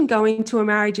you shouldn't go into a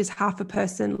marriage as half a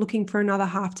person looking for another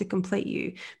half to complete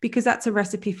you, because that's a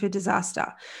recipe for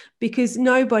disaster, because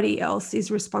nobody else is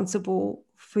responsible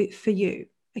for you.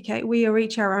 Okay, we are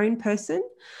each our own person,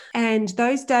 and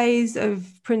those days of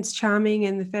Prince Charming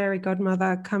and the fairy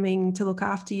godmother coming to look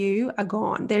after you are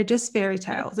gone. They're just fairy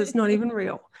tales. It's not even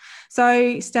real.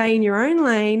 So stay in your own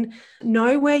lane,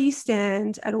 know where you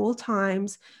stand at all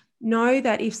times, know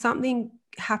that if something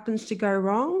happens to go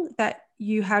wrong, that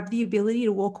you have the ability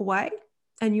to walk away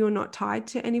and you're not tied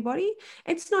to anybody.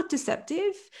 It's not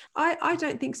deceptive. I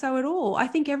don't think so at all. I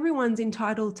think everyone's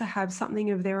entitled to have something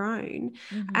of their own.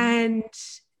 And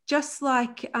just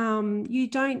like you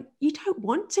don't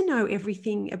want to know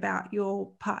everything about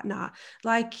your partner,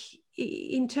 like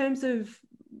in terms of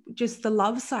just the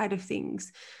love side of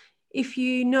things. If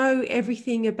you know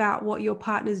everything about what your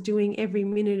partner's doing every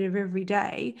minute of every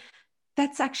day,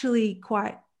 that's actually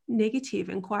quite negative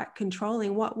and quite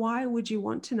controlling. Why would you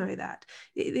want to know that?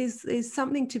 There's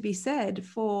something to be said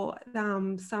for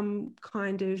some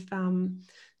kind of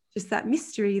just that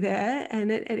mystery there, and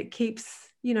it keeps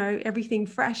everything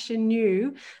fresh and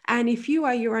new. And if you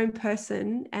are your own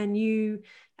person and you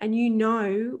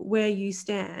know where you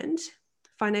stand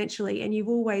financially, and you've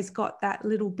always got that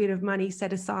little bit of money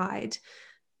set aside,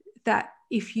 that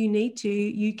if you need to,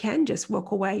 you can just walk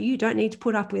away. You don't need to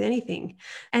put up with anything.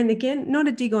 And again, not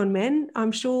a dig on men.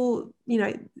 I'm sure,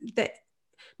 that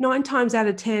 9 times out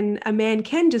of 10, a man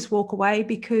can just walk away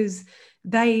because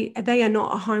they are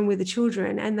not at home with the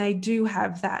children, and they do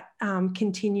have that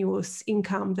continuous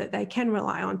income that they can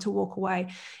rely on to walk away.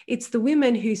 It's the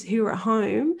women who are at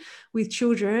home with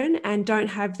children and don't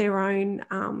have their own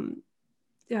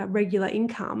regular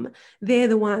income. They're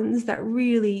the ones that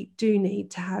really do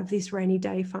need to have this rainy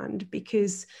day fund,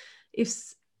 because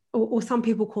or some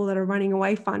people call it a running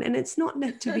away fund, and it's not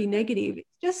meant to be negative.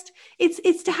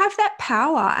 It's to have that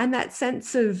power and that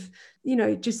sense of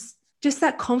just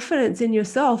that confidence in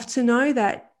yourself to know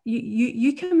that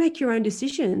you can make your own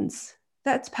decisions.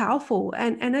 That's powerful.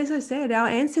 And as I said, our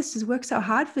ancestors worked so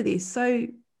hard for this. So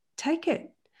take it,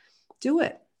 do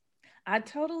it. I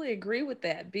totally agree with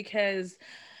that, because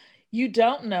you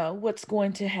don't know what's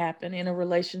going to happen in a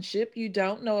relationship. You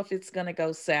don't know if it's going to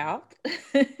go south.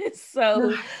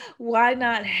 So why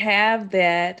not have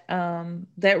that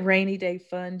that rainy day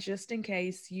fund just in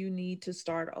case you need to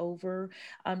start over?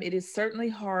 It is certainly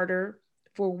harder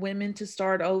for women to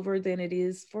start over than it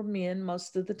is for men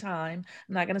most of the time.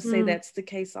 I'm not going to say that's the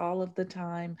case all of the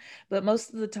time, but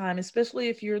most of the time, especially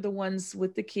if you're the ones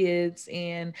with the kids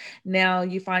and now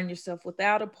you find yourself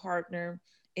without a partner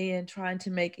and trying to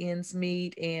make ends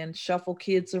meet and shuffle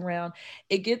kids around,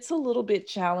 it gets a little bit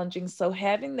challenging. So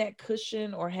having that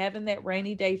cushion or having that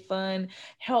rainy day fund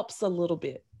helps a little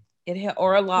bit.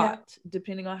 Or a lot,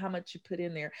 depending on how much you put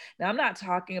in there. Now, I'm not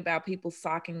talking about people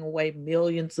socking away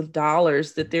millions of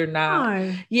dollars that they're not.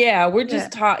 No. Yeah, we're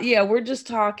just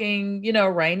talking,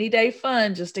 rainy day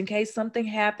fund, just in case something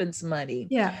happens money.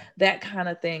 Yeah. That kind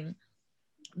of thing.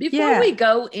 Before we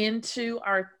go into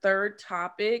our third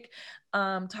topic,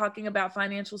 talking about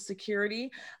financial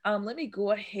security, let me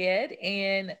go ahead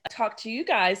and talk to you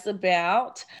guys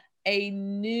about a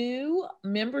new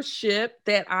membership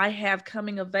that I have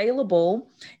coming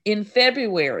available in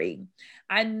February.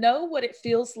 I know what it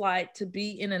feels like to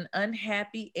be in an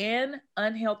unhappy and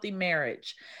unhealthy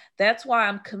marriage. That's why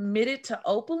I'm committed to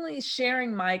openly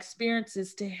sharing my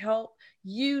experiences to help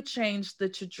you change the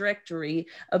trajectory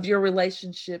of your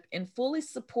relationship and fully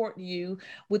support you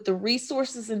with the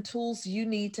resources and tools you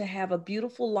need to have a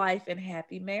beautiful life and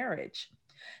happy marriage.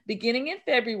 Beginning in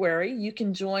February, you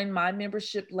can join my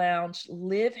membership lounge,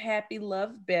 Live Happy,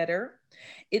 Love Better.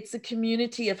 It's a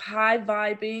community of high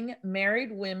vibing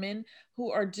married women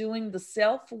who are doing the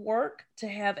self work to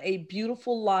have a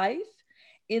beautiful life.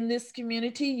 In this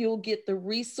community, you'll get the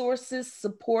resources,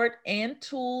 support, and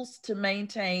tools to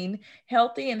maintain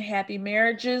healthy and happy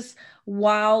marriages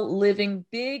while living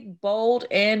big, bold,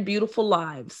 and beautiful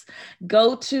lives.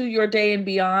 Go to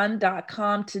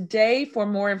yourdayandbeyond.com today for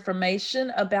more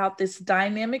information about this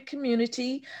dynamic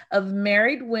community of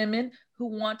married women who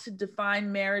want to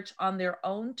define marriage on their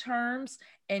own terms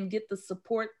and get the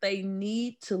support they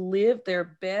need to live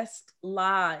their best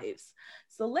lives.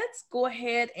 So let's go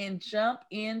ahead and jump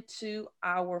into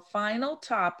our final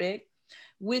topic,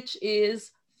 which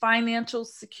is financial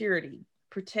security,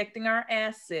 protecting our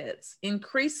assets,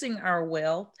 increasing our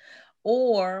wealth,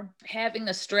 or having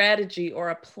a strategy or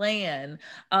a plan.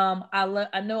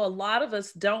 I know a lot of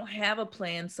us don't have a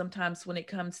plan sometimes when it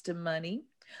comes to money.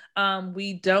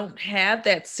 We don't have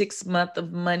that 6 month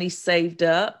of money saved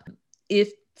up.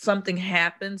 If something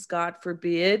happens, God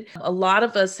forbid. A lot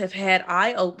of us have had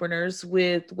eye openers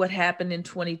with what happened in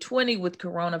 2020 with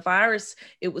coronavirus.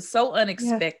 It was so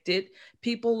unexpected.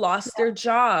 People lost their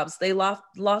jobs, they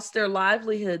lost their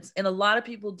livelihoods. And a lot of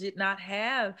people did not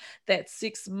have that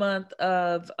 6 month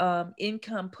of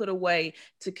income put away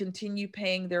to continue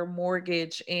paying their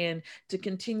mortgage and to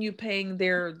continue paying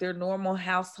their normal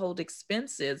household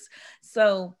expenses.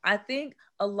 So I think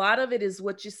a lot of it is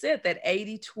what you said, that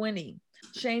 80-20,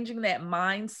 changing that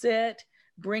mindset,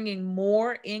 bringing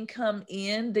more income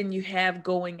in than you have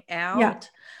going out,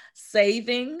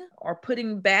 saving or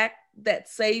putting back that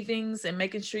savings and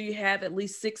making sure you have at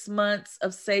least 6 months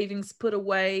of savings put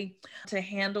away to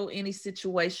handle any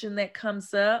situation that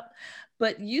comes up.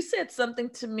 But you said something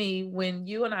to me when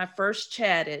you and I first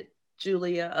chatted,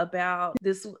 Julia, about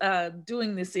this,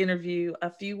 doing this interview a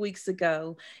few weeks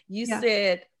ago. You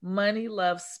said money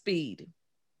loves speed.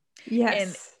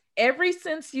 And ever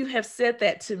since you have said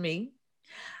that to me,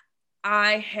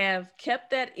 I have kept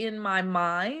that in my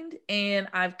mind, and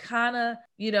I've kind of,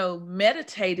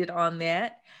 meditated on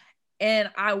that. And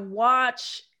I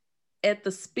watch at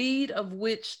the speed of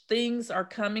which things are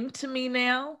coming to me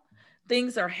now.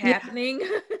 Things are happening,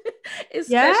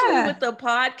 especially with the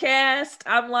podcast.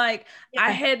 I'm like,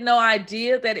 I had no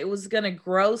idea that it was going to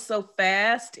grow so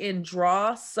fast and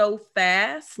draw so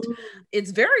fast.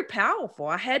 It's very powerful.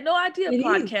 I had no idea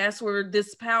podcasts were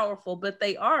this powerful, but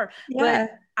they are.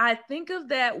 But I think of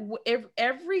that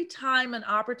every time an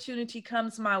opportunity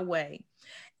comes my way.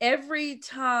 Every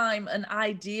time an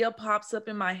idea pops up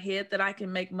in my head that I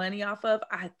can make money off of,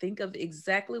 I think of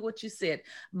exactly what you said.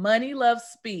 Money loves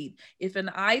speed. If an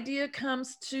idea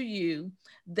comes to you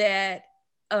that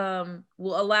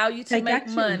will allow you to make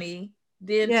money,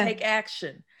 then take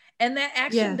action. And that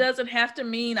action doesn't have to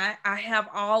mean I have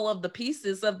all of the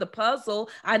pieces of the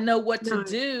puzzle. I know what to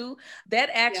do.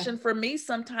 That action for me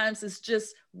sometimes is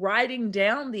just writing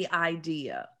down the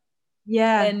idea.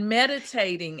 And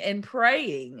meditating and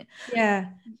praying.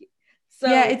 So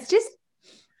it's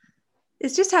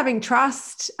just having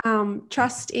trust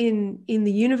in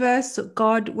the universe,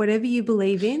 God, whatever you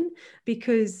believe in,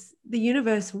 because the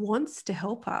universe wants to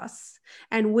help us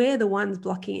and we're the ones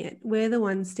blocking it. We're the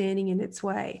ones standing in its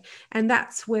way. And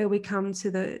that's where we come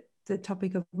to the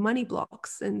topic of money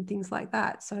blocks and things like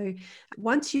that. So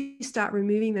once you start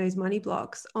removing those money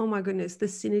blocks, oh my goodness, the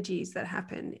synergies that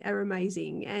happen are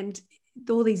amazing. And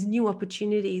all these new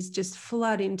opportunities just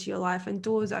flood into your life and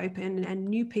doors open and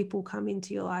new people come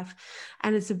into your life.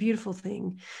 And it's a beautiful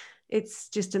thing. It's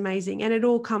just amazing. And it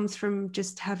all comes from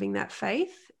just having that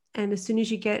faith. And as soon as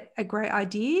you get a great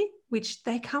idea, which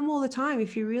they come all the time,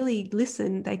 if you really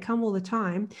listen, they come all the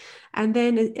time. And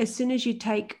then as soon as you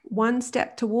take one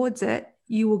step towards it,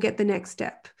 you will get the next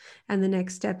step and the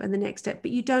next step and the next step.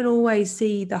 But you don't always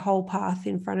see the whole path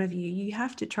in front of you. You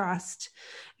have to trust,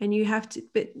 and you have to,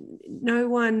 but no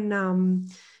one,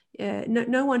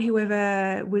 no one who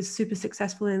ever was super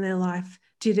successful in their life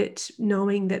did it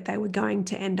knowing that they were going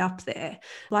to end up there.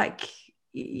 Like,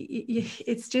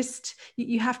 it's just,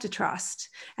 you have to trust,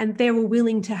 and they were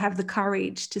willing to have the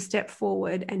courage to step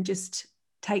forward and just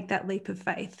take that leap of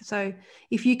faith. So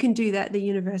if you can do that, the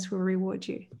universe will reward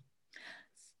you.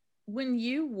 When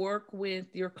you work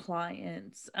with your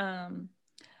clients,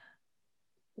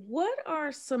 what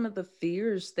are some of the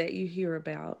fears that you hear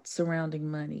about surrounding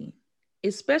money,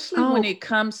 especially when it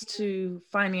comes to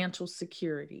financial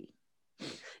security?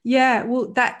 Yeah,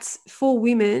 well, that's for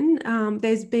women.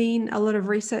 There's been a lot of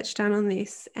research done on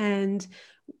this, and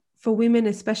for women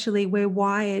especially, we're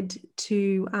wired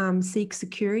to seek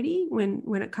security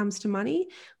when it comes to money,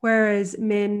 whereas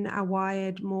men are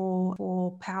wired more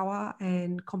for power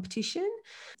and competition.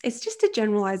 It's just a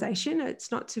generalization.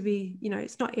 It's not to be,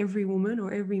 it's not every woman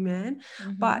or every man,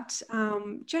 but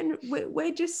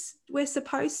we're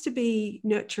supposed to be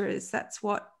nurturers. That's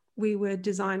what we were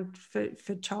designed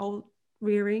for child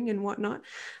rearing and whatnot.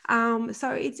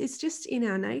 So it's just in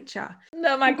our nature.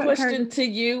 No, my question to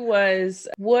you was,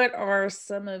 what are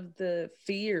some of the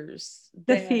fears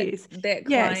that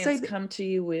clients come to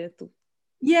you with?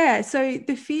 Yeah, so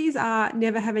the fears are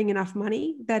never having enough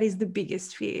money. That is the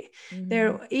biggest fear.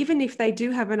 Even if they do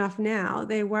have enough now,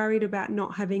 they're worried about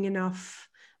not having enough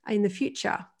in the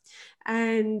future.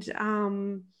 And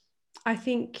I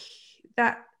think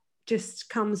that just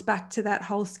comes back to that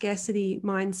whole scarcity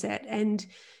mindset. And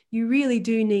you really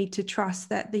do need to trust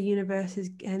that the universe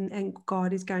and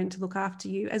God is going to look after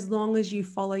you, as long as you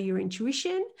follow your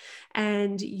intuition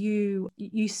and you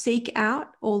seek out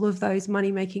all of those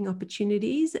money-making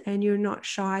opportunities, and you're not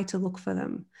shy to look for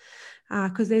them,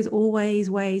 because there's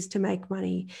always ways to make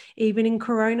money. Even in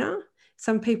Corona,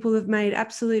 some people have made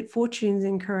absolute fortunes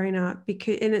in Corona,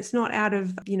 and it's not out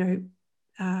of,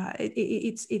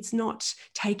 it's not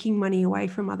taking money away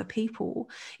from other people.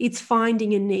 It's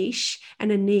finding a niche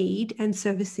and a need and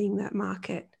servicing that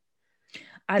market.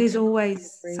 There's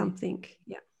always something.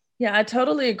 Yeah, I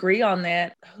totally agree on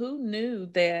that. Who knew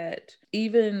that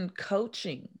even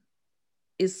coaching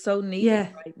is so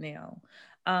needed right now?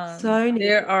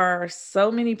 There are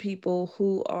so many people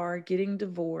who are getting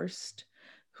divorced,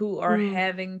 who are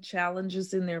having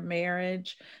challenges in their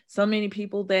marriage, so many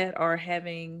people that are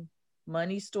having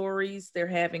money stories, they're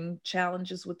having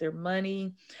challenges with their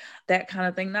money, that kind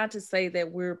of thing. Not to say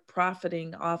that we're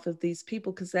profiting off of these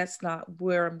people, because that's not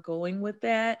where I'm going with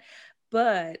that,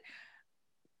 but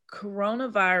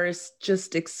coronavirus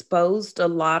just exposed a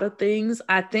lot of things.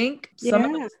 I think some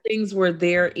of those things were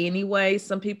there anyway.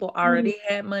 Some people already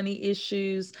had money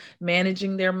issues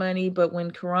managing their money, but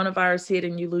when coronavirus hit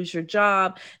and you lose your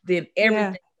job, then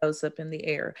everything goes up in the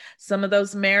air. Some of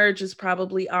those marriages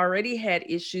probably already had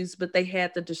issues, but they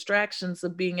had the distractions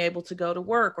of being able to go to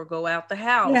work or go out the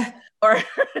house or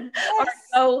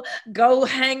go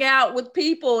hang out with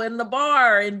people in the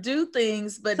bar and do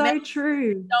things. But so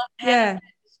true. Don't have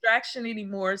distraction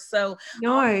anymore. So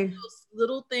those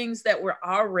little things that were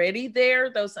already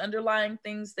there, those underlying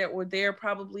things that were there,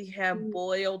 probably have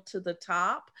boiled to the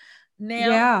top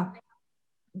now.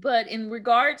 But in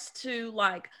regards to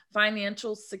like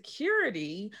financial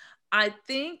security, I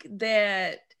think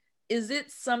that, is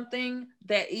it something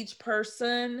that each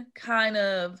person kind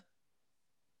of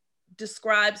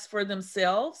describes for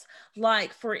themselves?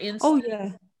 Like, for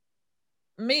instance,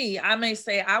 me, I may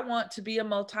say I want to be a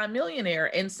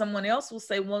multimillionaire, and someone else will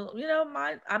say, well,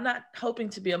 I'm not hoping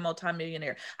to be a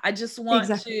multimillionaire. I just want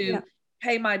to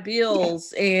pay my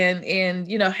bills and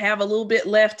have a little bit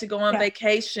left to go on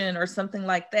vacation or something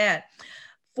like that.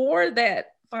 For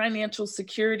that financial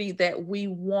security that we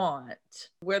want,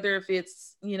 whether if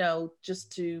it's,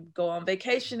 just to go on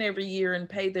vacation every year and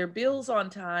pay their bills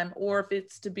on time, or if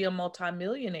it's to be a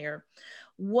multimillionaire,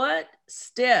 what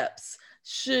steps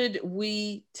should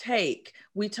we take?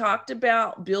 We talked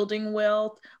about building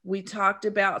wealth. We talked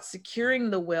about securing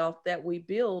the wealth that we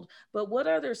build, but what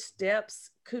other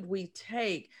steps could we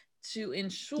take to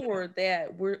ensure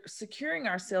that we're securing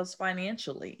ourselves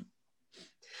financially?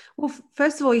 Well,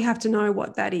 first of all, you have to know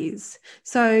what that is.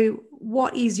 So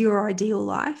what is your ideal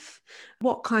life?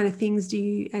 What kind of things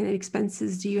and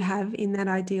expenses do you have in that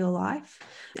ideal life?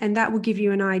 And that will give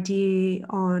you an idea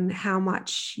on how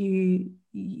much you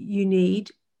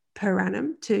need per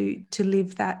annum to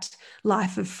live that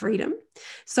life of freedom.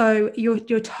 So you're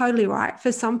totally right.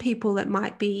 For some people, it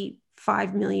might be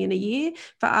 5 million a year.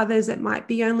 For others, it might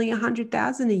be only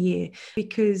 100,000 a year,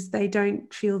 because they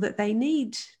don't feel that they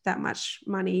need that much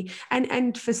money.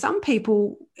 And for some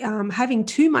people, having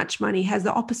too much money has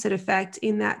the opposite effect,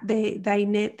 in that they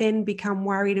then become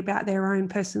worried about their own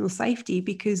personal safety,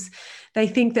 because they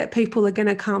think that people are going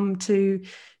to come to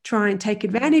try and take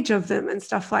advantage of them and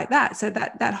stuff like that. So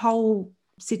that whole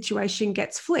situation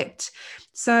gets flipped.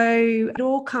 So it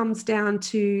all comes down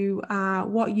to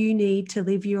what you need to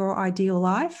live your ideal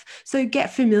life. So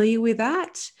get familiar with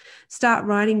that. Start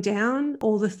writing down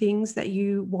all the things that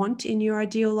you want in your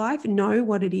ideal life. Know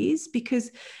what it is,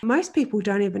 because most people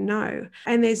don't even know.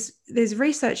 And there's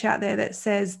research out there that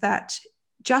says that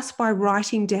just by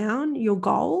writing down your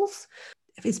goals,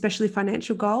 especially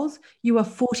financial goals, you are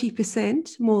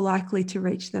 40% more likely to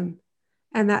reach them.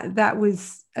 And that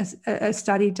was a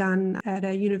study done at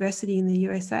a university in the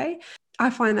USA. I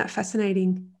find that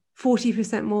fascinating.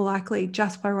 40% more likely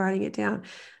just by writing it down.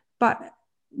 But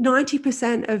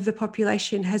 90% of the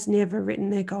population has never written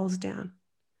their goals down.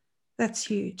 That's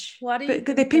huge. Why do you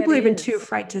But think people that are even is? too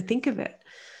afraid to think of it.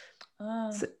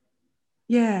 So,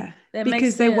 yeah, that makes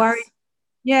because they're worried. sense.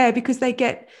 Yeah, because they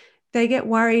get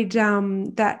worried,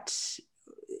 that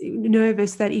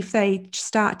nervous that if they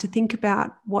start to think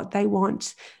about what they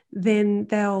want, then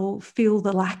they'll feel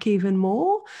the lack even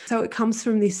more. So it comes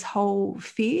from this whole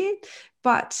fear.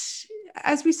 But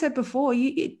as we said before,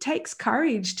 it takes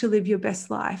courage to live your best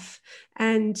life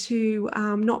and to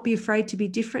not be afraid to be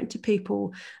different to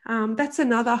people. That's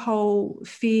another whole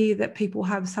fear that people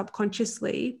have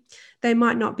subconsciously. They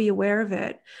might not be aware of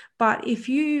it, but if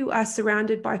you are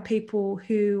surrounded by people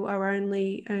who are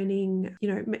only earning,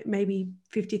 maybe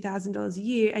 $50,000 a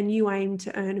year, and you aim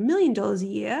to earn $1 million a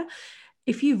year,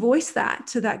 if you voice that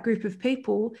to that group of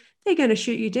people, they're going to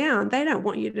shoot you down. They don't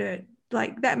want you to,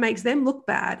 like, that makes them look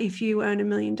bad if you earn $1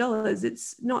 million.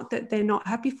 It's not that they're not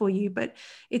happy for you, but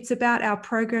it's about our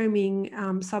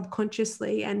programming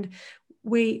subconsciously. And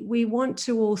we want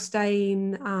to all stay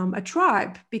in a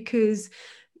tribe, because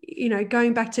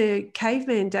going back to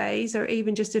caveman days, or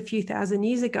even just a few thousand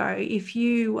years ago, if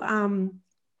you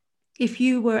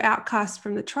were outcast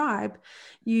from the tribe,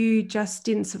 you just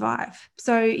didn't survive.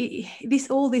 So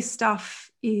all this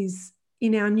stuff is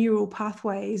in our neural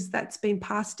pathways that's been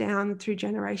passed down through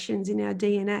generations in our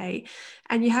DNA.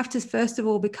 And you have to first of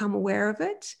all become aware of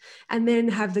it, and then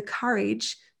have the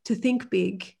courage to think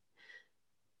big,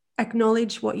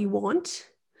 acknowledge what you want,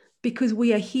 because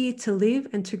we are here to live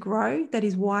and to grow. That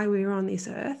is why we're on this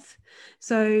earth.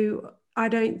 So I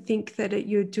don't think that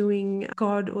you're doing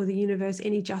God or the universe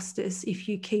any justice if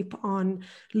you keep on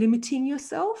limiting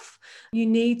yourself. You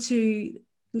need to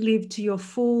live to your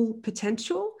full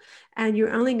potential, and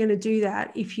you're only going to do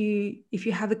that if you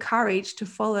have the courage to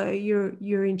follow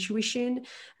your intuition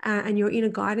and your inner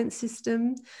guidance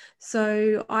system.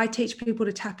 So I teach people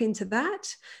to tap into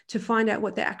that, to find out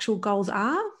what their actual goals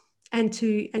are, and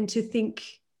to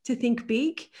think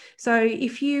big. So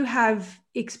if you have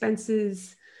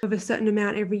expenses of a certain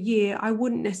amount every year, I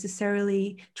wouldn't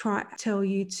necessarily tell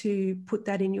you to put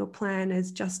that in your plan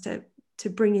as just to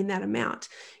bring in that amount.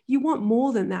 You want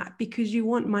more than that, because you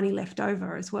want money left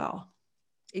over as well.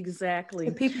 Exactly.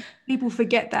 So people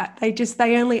forget that.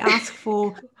 They only ask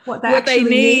for what they what they actually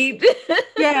need.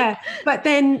 Yeah, but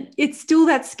then it's still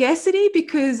that scarcity,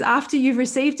 because after you've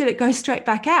received it, it goes straight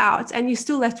back out and you're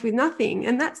still left with nothing.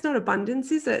 And that's not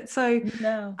abundance, is it? So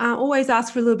No. Always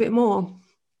ask for a little bit more.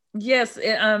 Yes,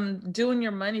 doing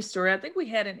your money story. I think we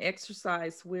had an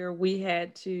exercise where we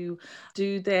had to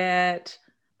do that.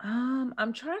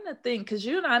 I'm trying to think, because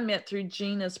you and I met through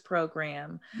Gina's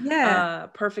program, Yeah.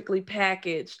 Perfectly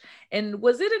Packaged. And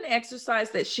was it an exercise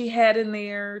that she had in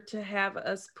there to have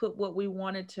us put what we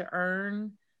wanted to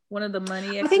earn? One of the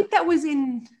money I think that was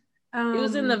in it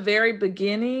was in the very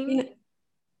beginning.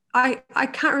 I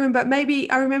can't remember.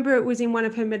 Maybe I remember it was in one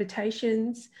of her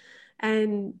meditations,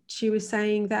 and she was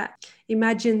saying that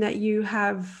imagine that you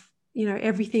have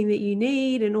everything that you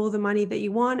need and all the money that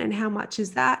you want, and how much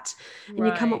is that, and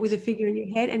you come up with Right. a figure in your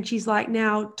head, and she's like,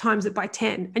 now times it by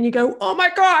 10, and you go, oh my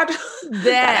god. That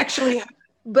That, actually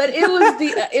but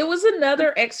it was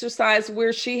another exercise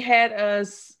where she had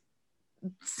us,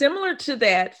 similar to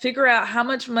that, figure out how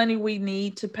much money we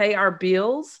need to pay our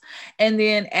bills, and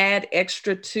then add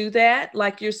extra to that,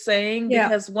 like you're saying, yeah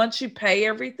because once you pay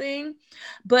everything.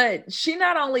 But she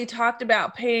not only talked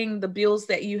about paying the bills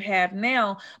that you have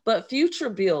now, but future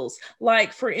bills.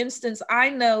 Like, for instance,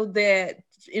 I know that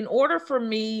in order for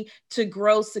me to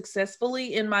grow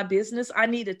successfully in my business, I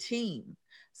need a team.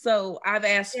 So I've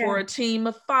asked for yeah a team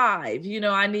of 5.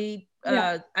 yeah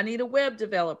I need a web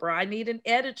developer. I need an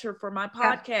editor for my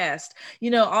yeah podcast.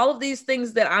 All of these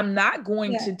things that I'm not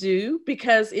going yeah to do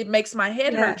because it makes my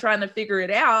head hurt yeah trying to figure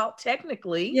it out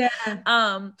technically. yeah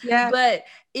yeah But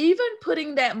even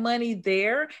putting that money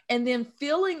there and then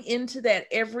filling into that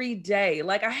every day.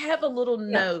 Like, I have a little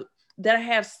yeah note that I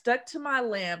have stuck to my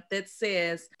lamp that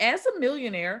says, as a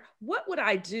millionaire, what would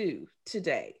I do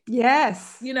today?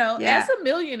 yes As yeah a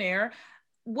millionaire,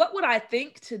 what would I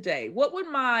think today? What would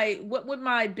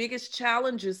my biggest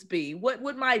challenges be? What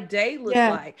would my day look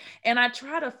Yeah. like? And I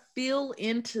try to feel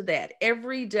into that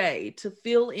every day, to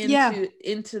feel Yeah.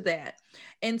 into that.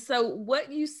 And so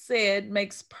what you said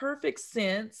makes perfect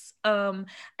sense. And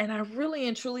I really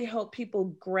and truly hope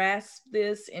people grasp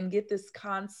this and get this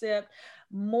concept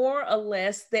more or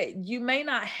less, that you may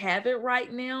not have it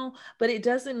right now, but it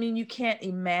doesn't mean you can't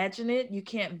imagine it, you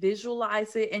can't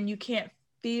visualize it, and you can't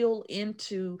feel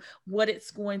into what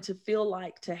it's going to feel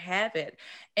like to have it.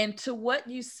 And to what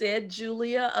you said,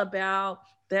 Julia, about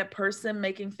that person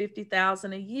making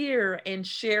 50,000 a year and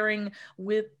sharing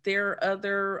with their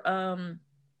other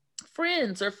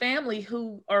friends or family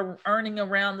who are earning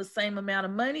around the same amount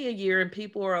of money a year, and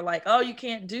people are like, oh, you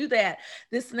can't do that,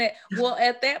 this and that. Well,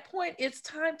 at that point, it's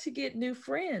time to get new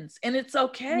friends, and it's Yeah.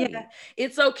 okay.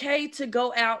 It's okay to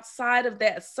go outside of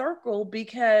that circle,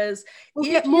 because We'll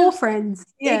get if more you friends.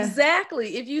 Yeah.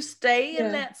 exactly. If you stay in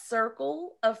Yeah. that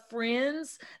circle of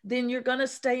friends, then you're going to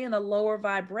stay in a lower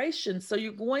vibration. So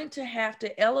you're going to have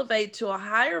to elevate to a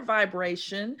higher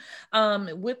vibration,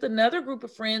 with another group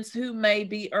of friends who may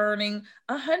be earning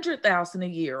 100,000 a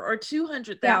year or Yeah.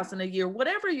 200,000 a year,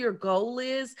 whatever your goal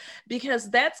is, because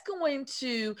that's going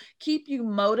to keep you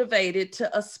motivated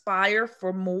to aspire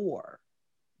for more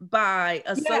by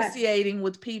Yeah. associating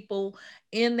with people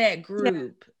in that Yeah.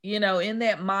 group, in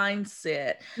that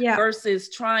mindset, Yeah. versus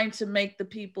trying to make the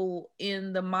people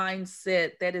in the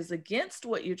mindset that is against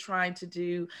what you're trying to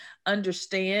do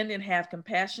understand and have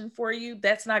compassion for you.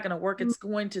 That's not going to work. Mm. It's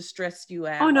going to stress you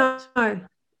Oh out. no,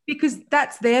 because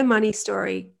that's their money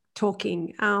story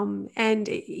talking. And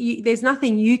there's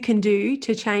nothing you can do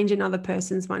to change another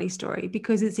person's money story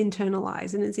because it's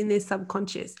internalized and it's in their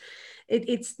subconscious.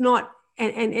 It's not.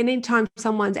 And anytime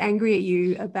someone's angry at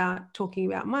you about talking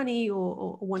about money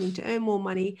or wanting to earn more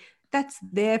money, that's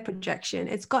their projection.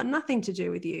 It's got nothing to do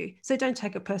with you. So don't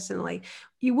take it personally.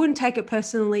 You wouldn't take it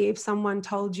personally if someone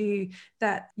told you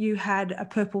that you had a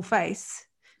purple face,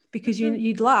 because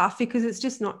you'd laugh, because it's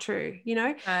just not true,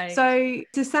 Right. So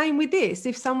it's the same with this.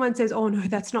 If someone says, oh no,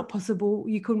 that's not possible,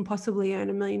 you couldn't possibly earn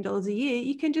 $1 million a year,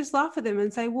 you can just laugh at them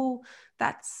and say, well,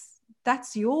 that's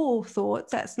your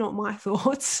thoughts, that's not my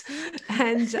thoughts.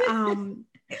 And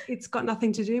it's got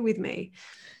nothing to do with me.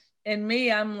 And me,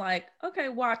 I'm like, okay,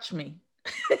 watch me.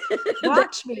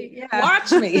 Watch me. Yeah.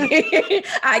 Watch me.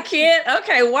 I can't.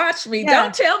 Okay, watch me.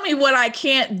 Don't Yeah. tell me what I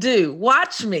can't do.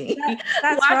 Watch me.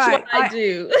 That's Watch what right. I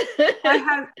do.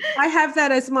 I have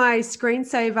that as my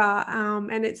screensaver,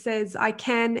 and it says, I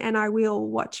can and I will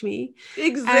watch me. And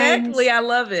Exactly. I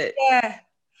love it. yeah,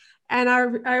 and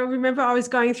I remember I was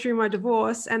going through my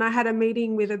divorce and I had a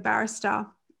meeting with a barrister,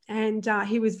 and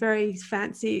he was very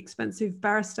fancy, expensive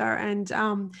barrister. And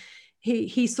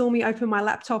he saw me open my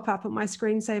laptop up and my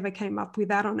screensaver came up with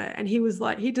that on it. And he was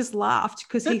like, he just laughed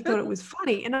because he thought it was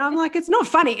funny. And I'm like, it's not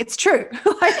funny, it's true.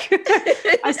 Like,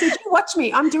 I said, you watch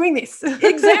me, I'm doing this.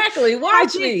 Exactly.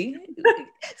 Watch me.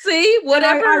 See,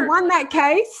 whatever. I won that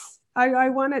case. I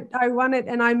won it. I won it,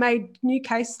 and I made new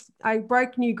case. I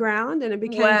broke new ground, and it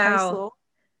became case Wow. law.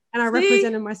 And I See,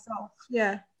 represented myself.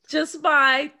 Yeah, just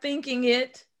by thinking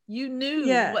it, you knew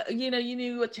yeah, what you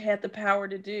knew what you had the power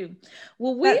to do.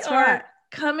 Well, we that's right. are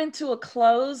coming to a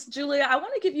close. Julia, I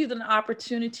want to give you the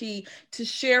opportunity to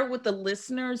share with the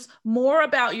listeners more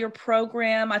about your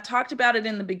program. I talked about it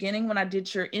in the beginning when I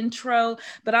did your intro,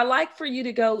 but I like for you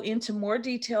to go into more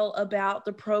detail about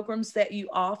the programs that you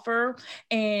offer.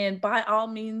 And by all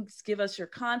means, give us your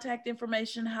contact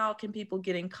information. How can people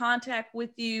get in contact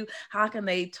with you? How can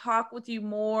they talk with you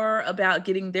more about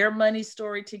getting their money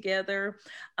story together?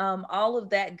 All of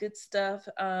that good stuff.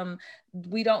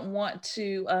 We don't want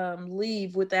to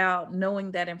leave without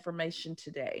knowing that information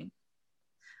today.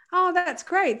 Oh, that's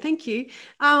great. Thank you.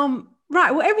 Right.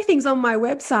 Well, everything's on my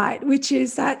website, which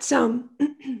is at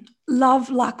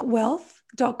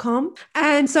loveluckwealth.com.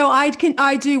 And so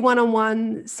I do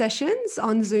one-on-one sessions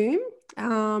on Zoom.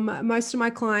 Most of my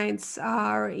clients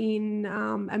are in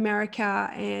America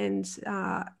and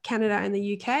Canada and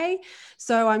the UK.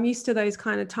 So I'm used to those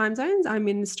kind of time zones. I'm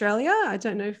in Australia. I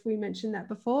don't know if we mentioned that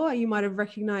before. You might have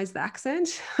recognized the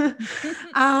accent.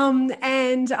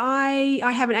 And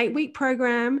I have an 8-week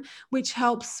program which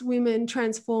helps women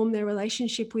transform their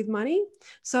relationship with money.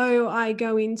 So I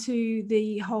go into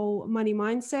the whole money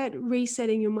mindset,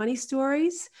 resetting your money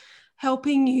stories,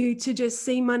 helping you to just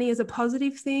see money as a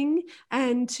positive thing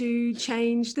and to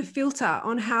change the filter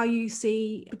on how you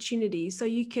see opportunities, so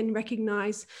you can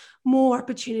recognize more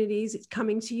opportunities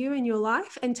coming to you in your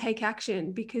life, and take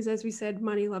action, because as we said,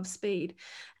 money loves speed.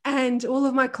 And all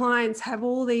of my clients have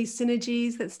all these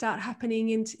synergies that start happening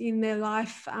in their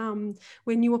life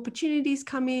when new opportunities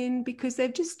come in, because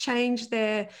they've just changed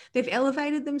they've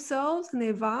elevated themselves and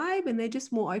their vibe, and they're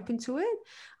just more open to it.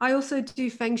 I also do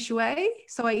feng shui,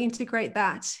 so I integrate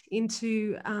that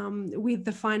into with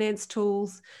the finance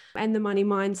tools and the money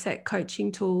mindset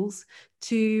coaching tools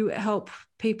to help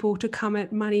people to come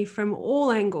at money from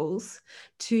all angles,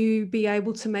 to be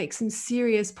able to make some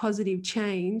serious positive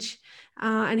change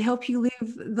and help you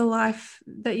live the life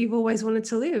that you've always wanted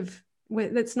to live,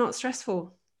 that's not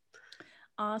stressful.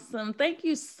 Awesome. Thank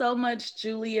you so much,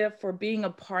 Julia, for being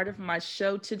a part of my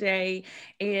show today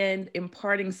and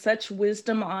imparting such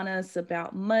wisdom on us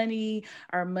about money,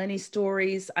 our money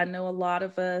stories. I know a lot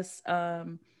of us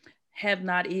have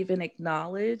not even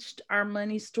acknowledged our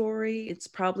money story. It's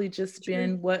probably just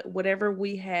been whatever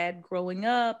we had growing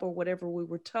up or whatever we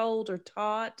were told or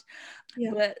taught.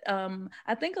 Yeah. But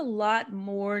I think a lot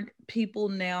more people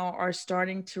now are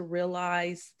starting to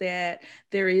realize that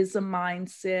there is a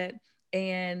mindset,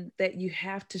 and that you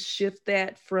have to shift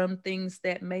that from things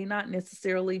that may not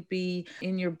necessarily be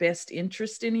in your best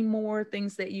interest anymore,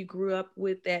 things that you grew up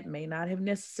with that may not have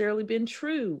necessarily been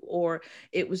true, or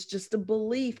it was just a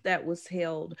belief that was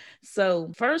held.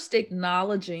 So first,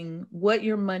 acknowledging what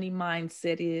your money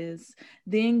mindset is,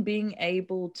 then being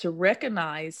able to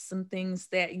recognize some things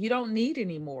that you don't need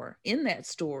anymore in that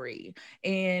story,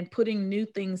 and putting new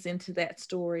things into that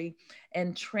story,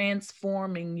 and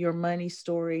transforming your money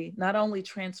story, not only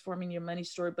transforming your money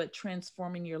story, but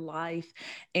transforming your life.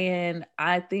 And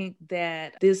I think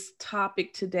that this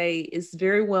topic today is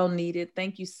very well needed.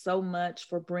 Thank you so much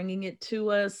for bringing it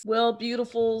to us. Well,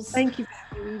 beautifuls. Thank you for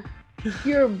having me.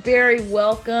 You're very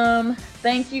welcome.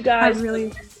 Thank you guys for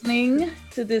listening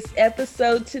to this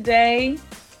episode today.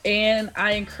 And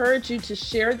I encourage you to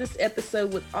share this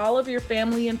episode with all of your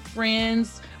family and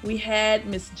friends. We had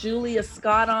Miss Julia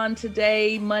Scott on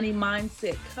today, money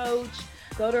mindset coach.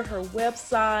 Go to her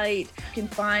website. You can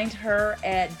find her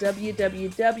at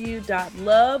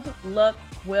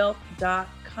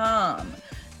www.loveluckwealth.com.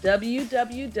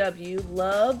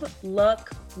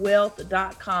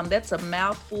 www.loveluckwealth.com. That's a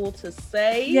mouthful to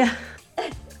say. Yeah.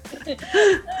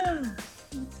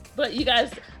 But you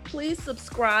guys, please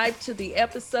subscribe to the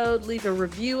episode, leave a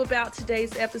review about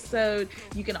today's episode.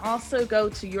 You can also go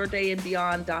to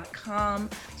yourdayandbeyond.com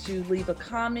to leave a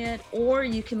comment, or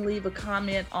you can leave a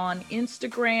comment on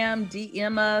Instagram,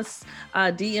 DM us,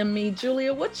 DM me.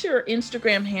 Julia, what's your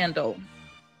Instagram handle?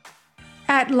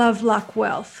 At Love Luck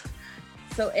Wealth.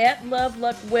 So at Love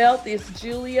Luck Wealth is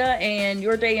Julia and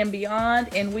Your Day and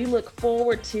Beyond. And we look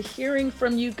forward to hearing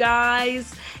from you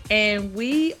guys. And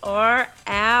we are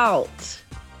out.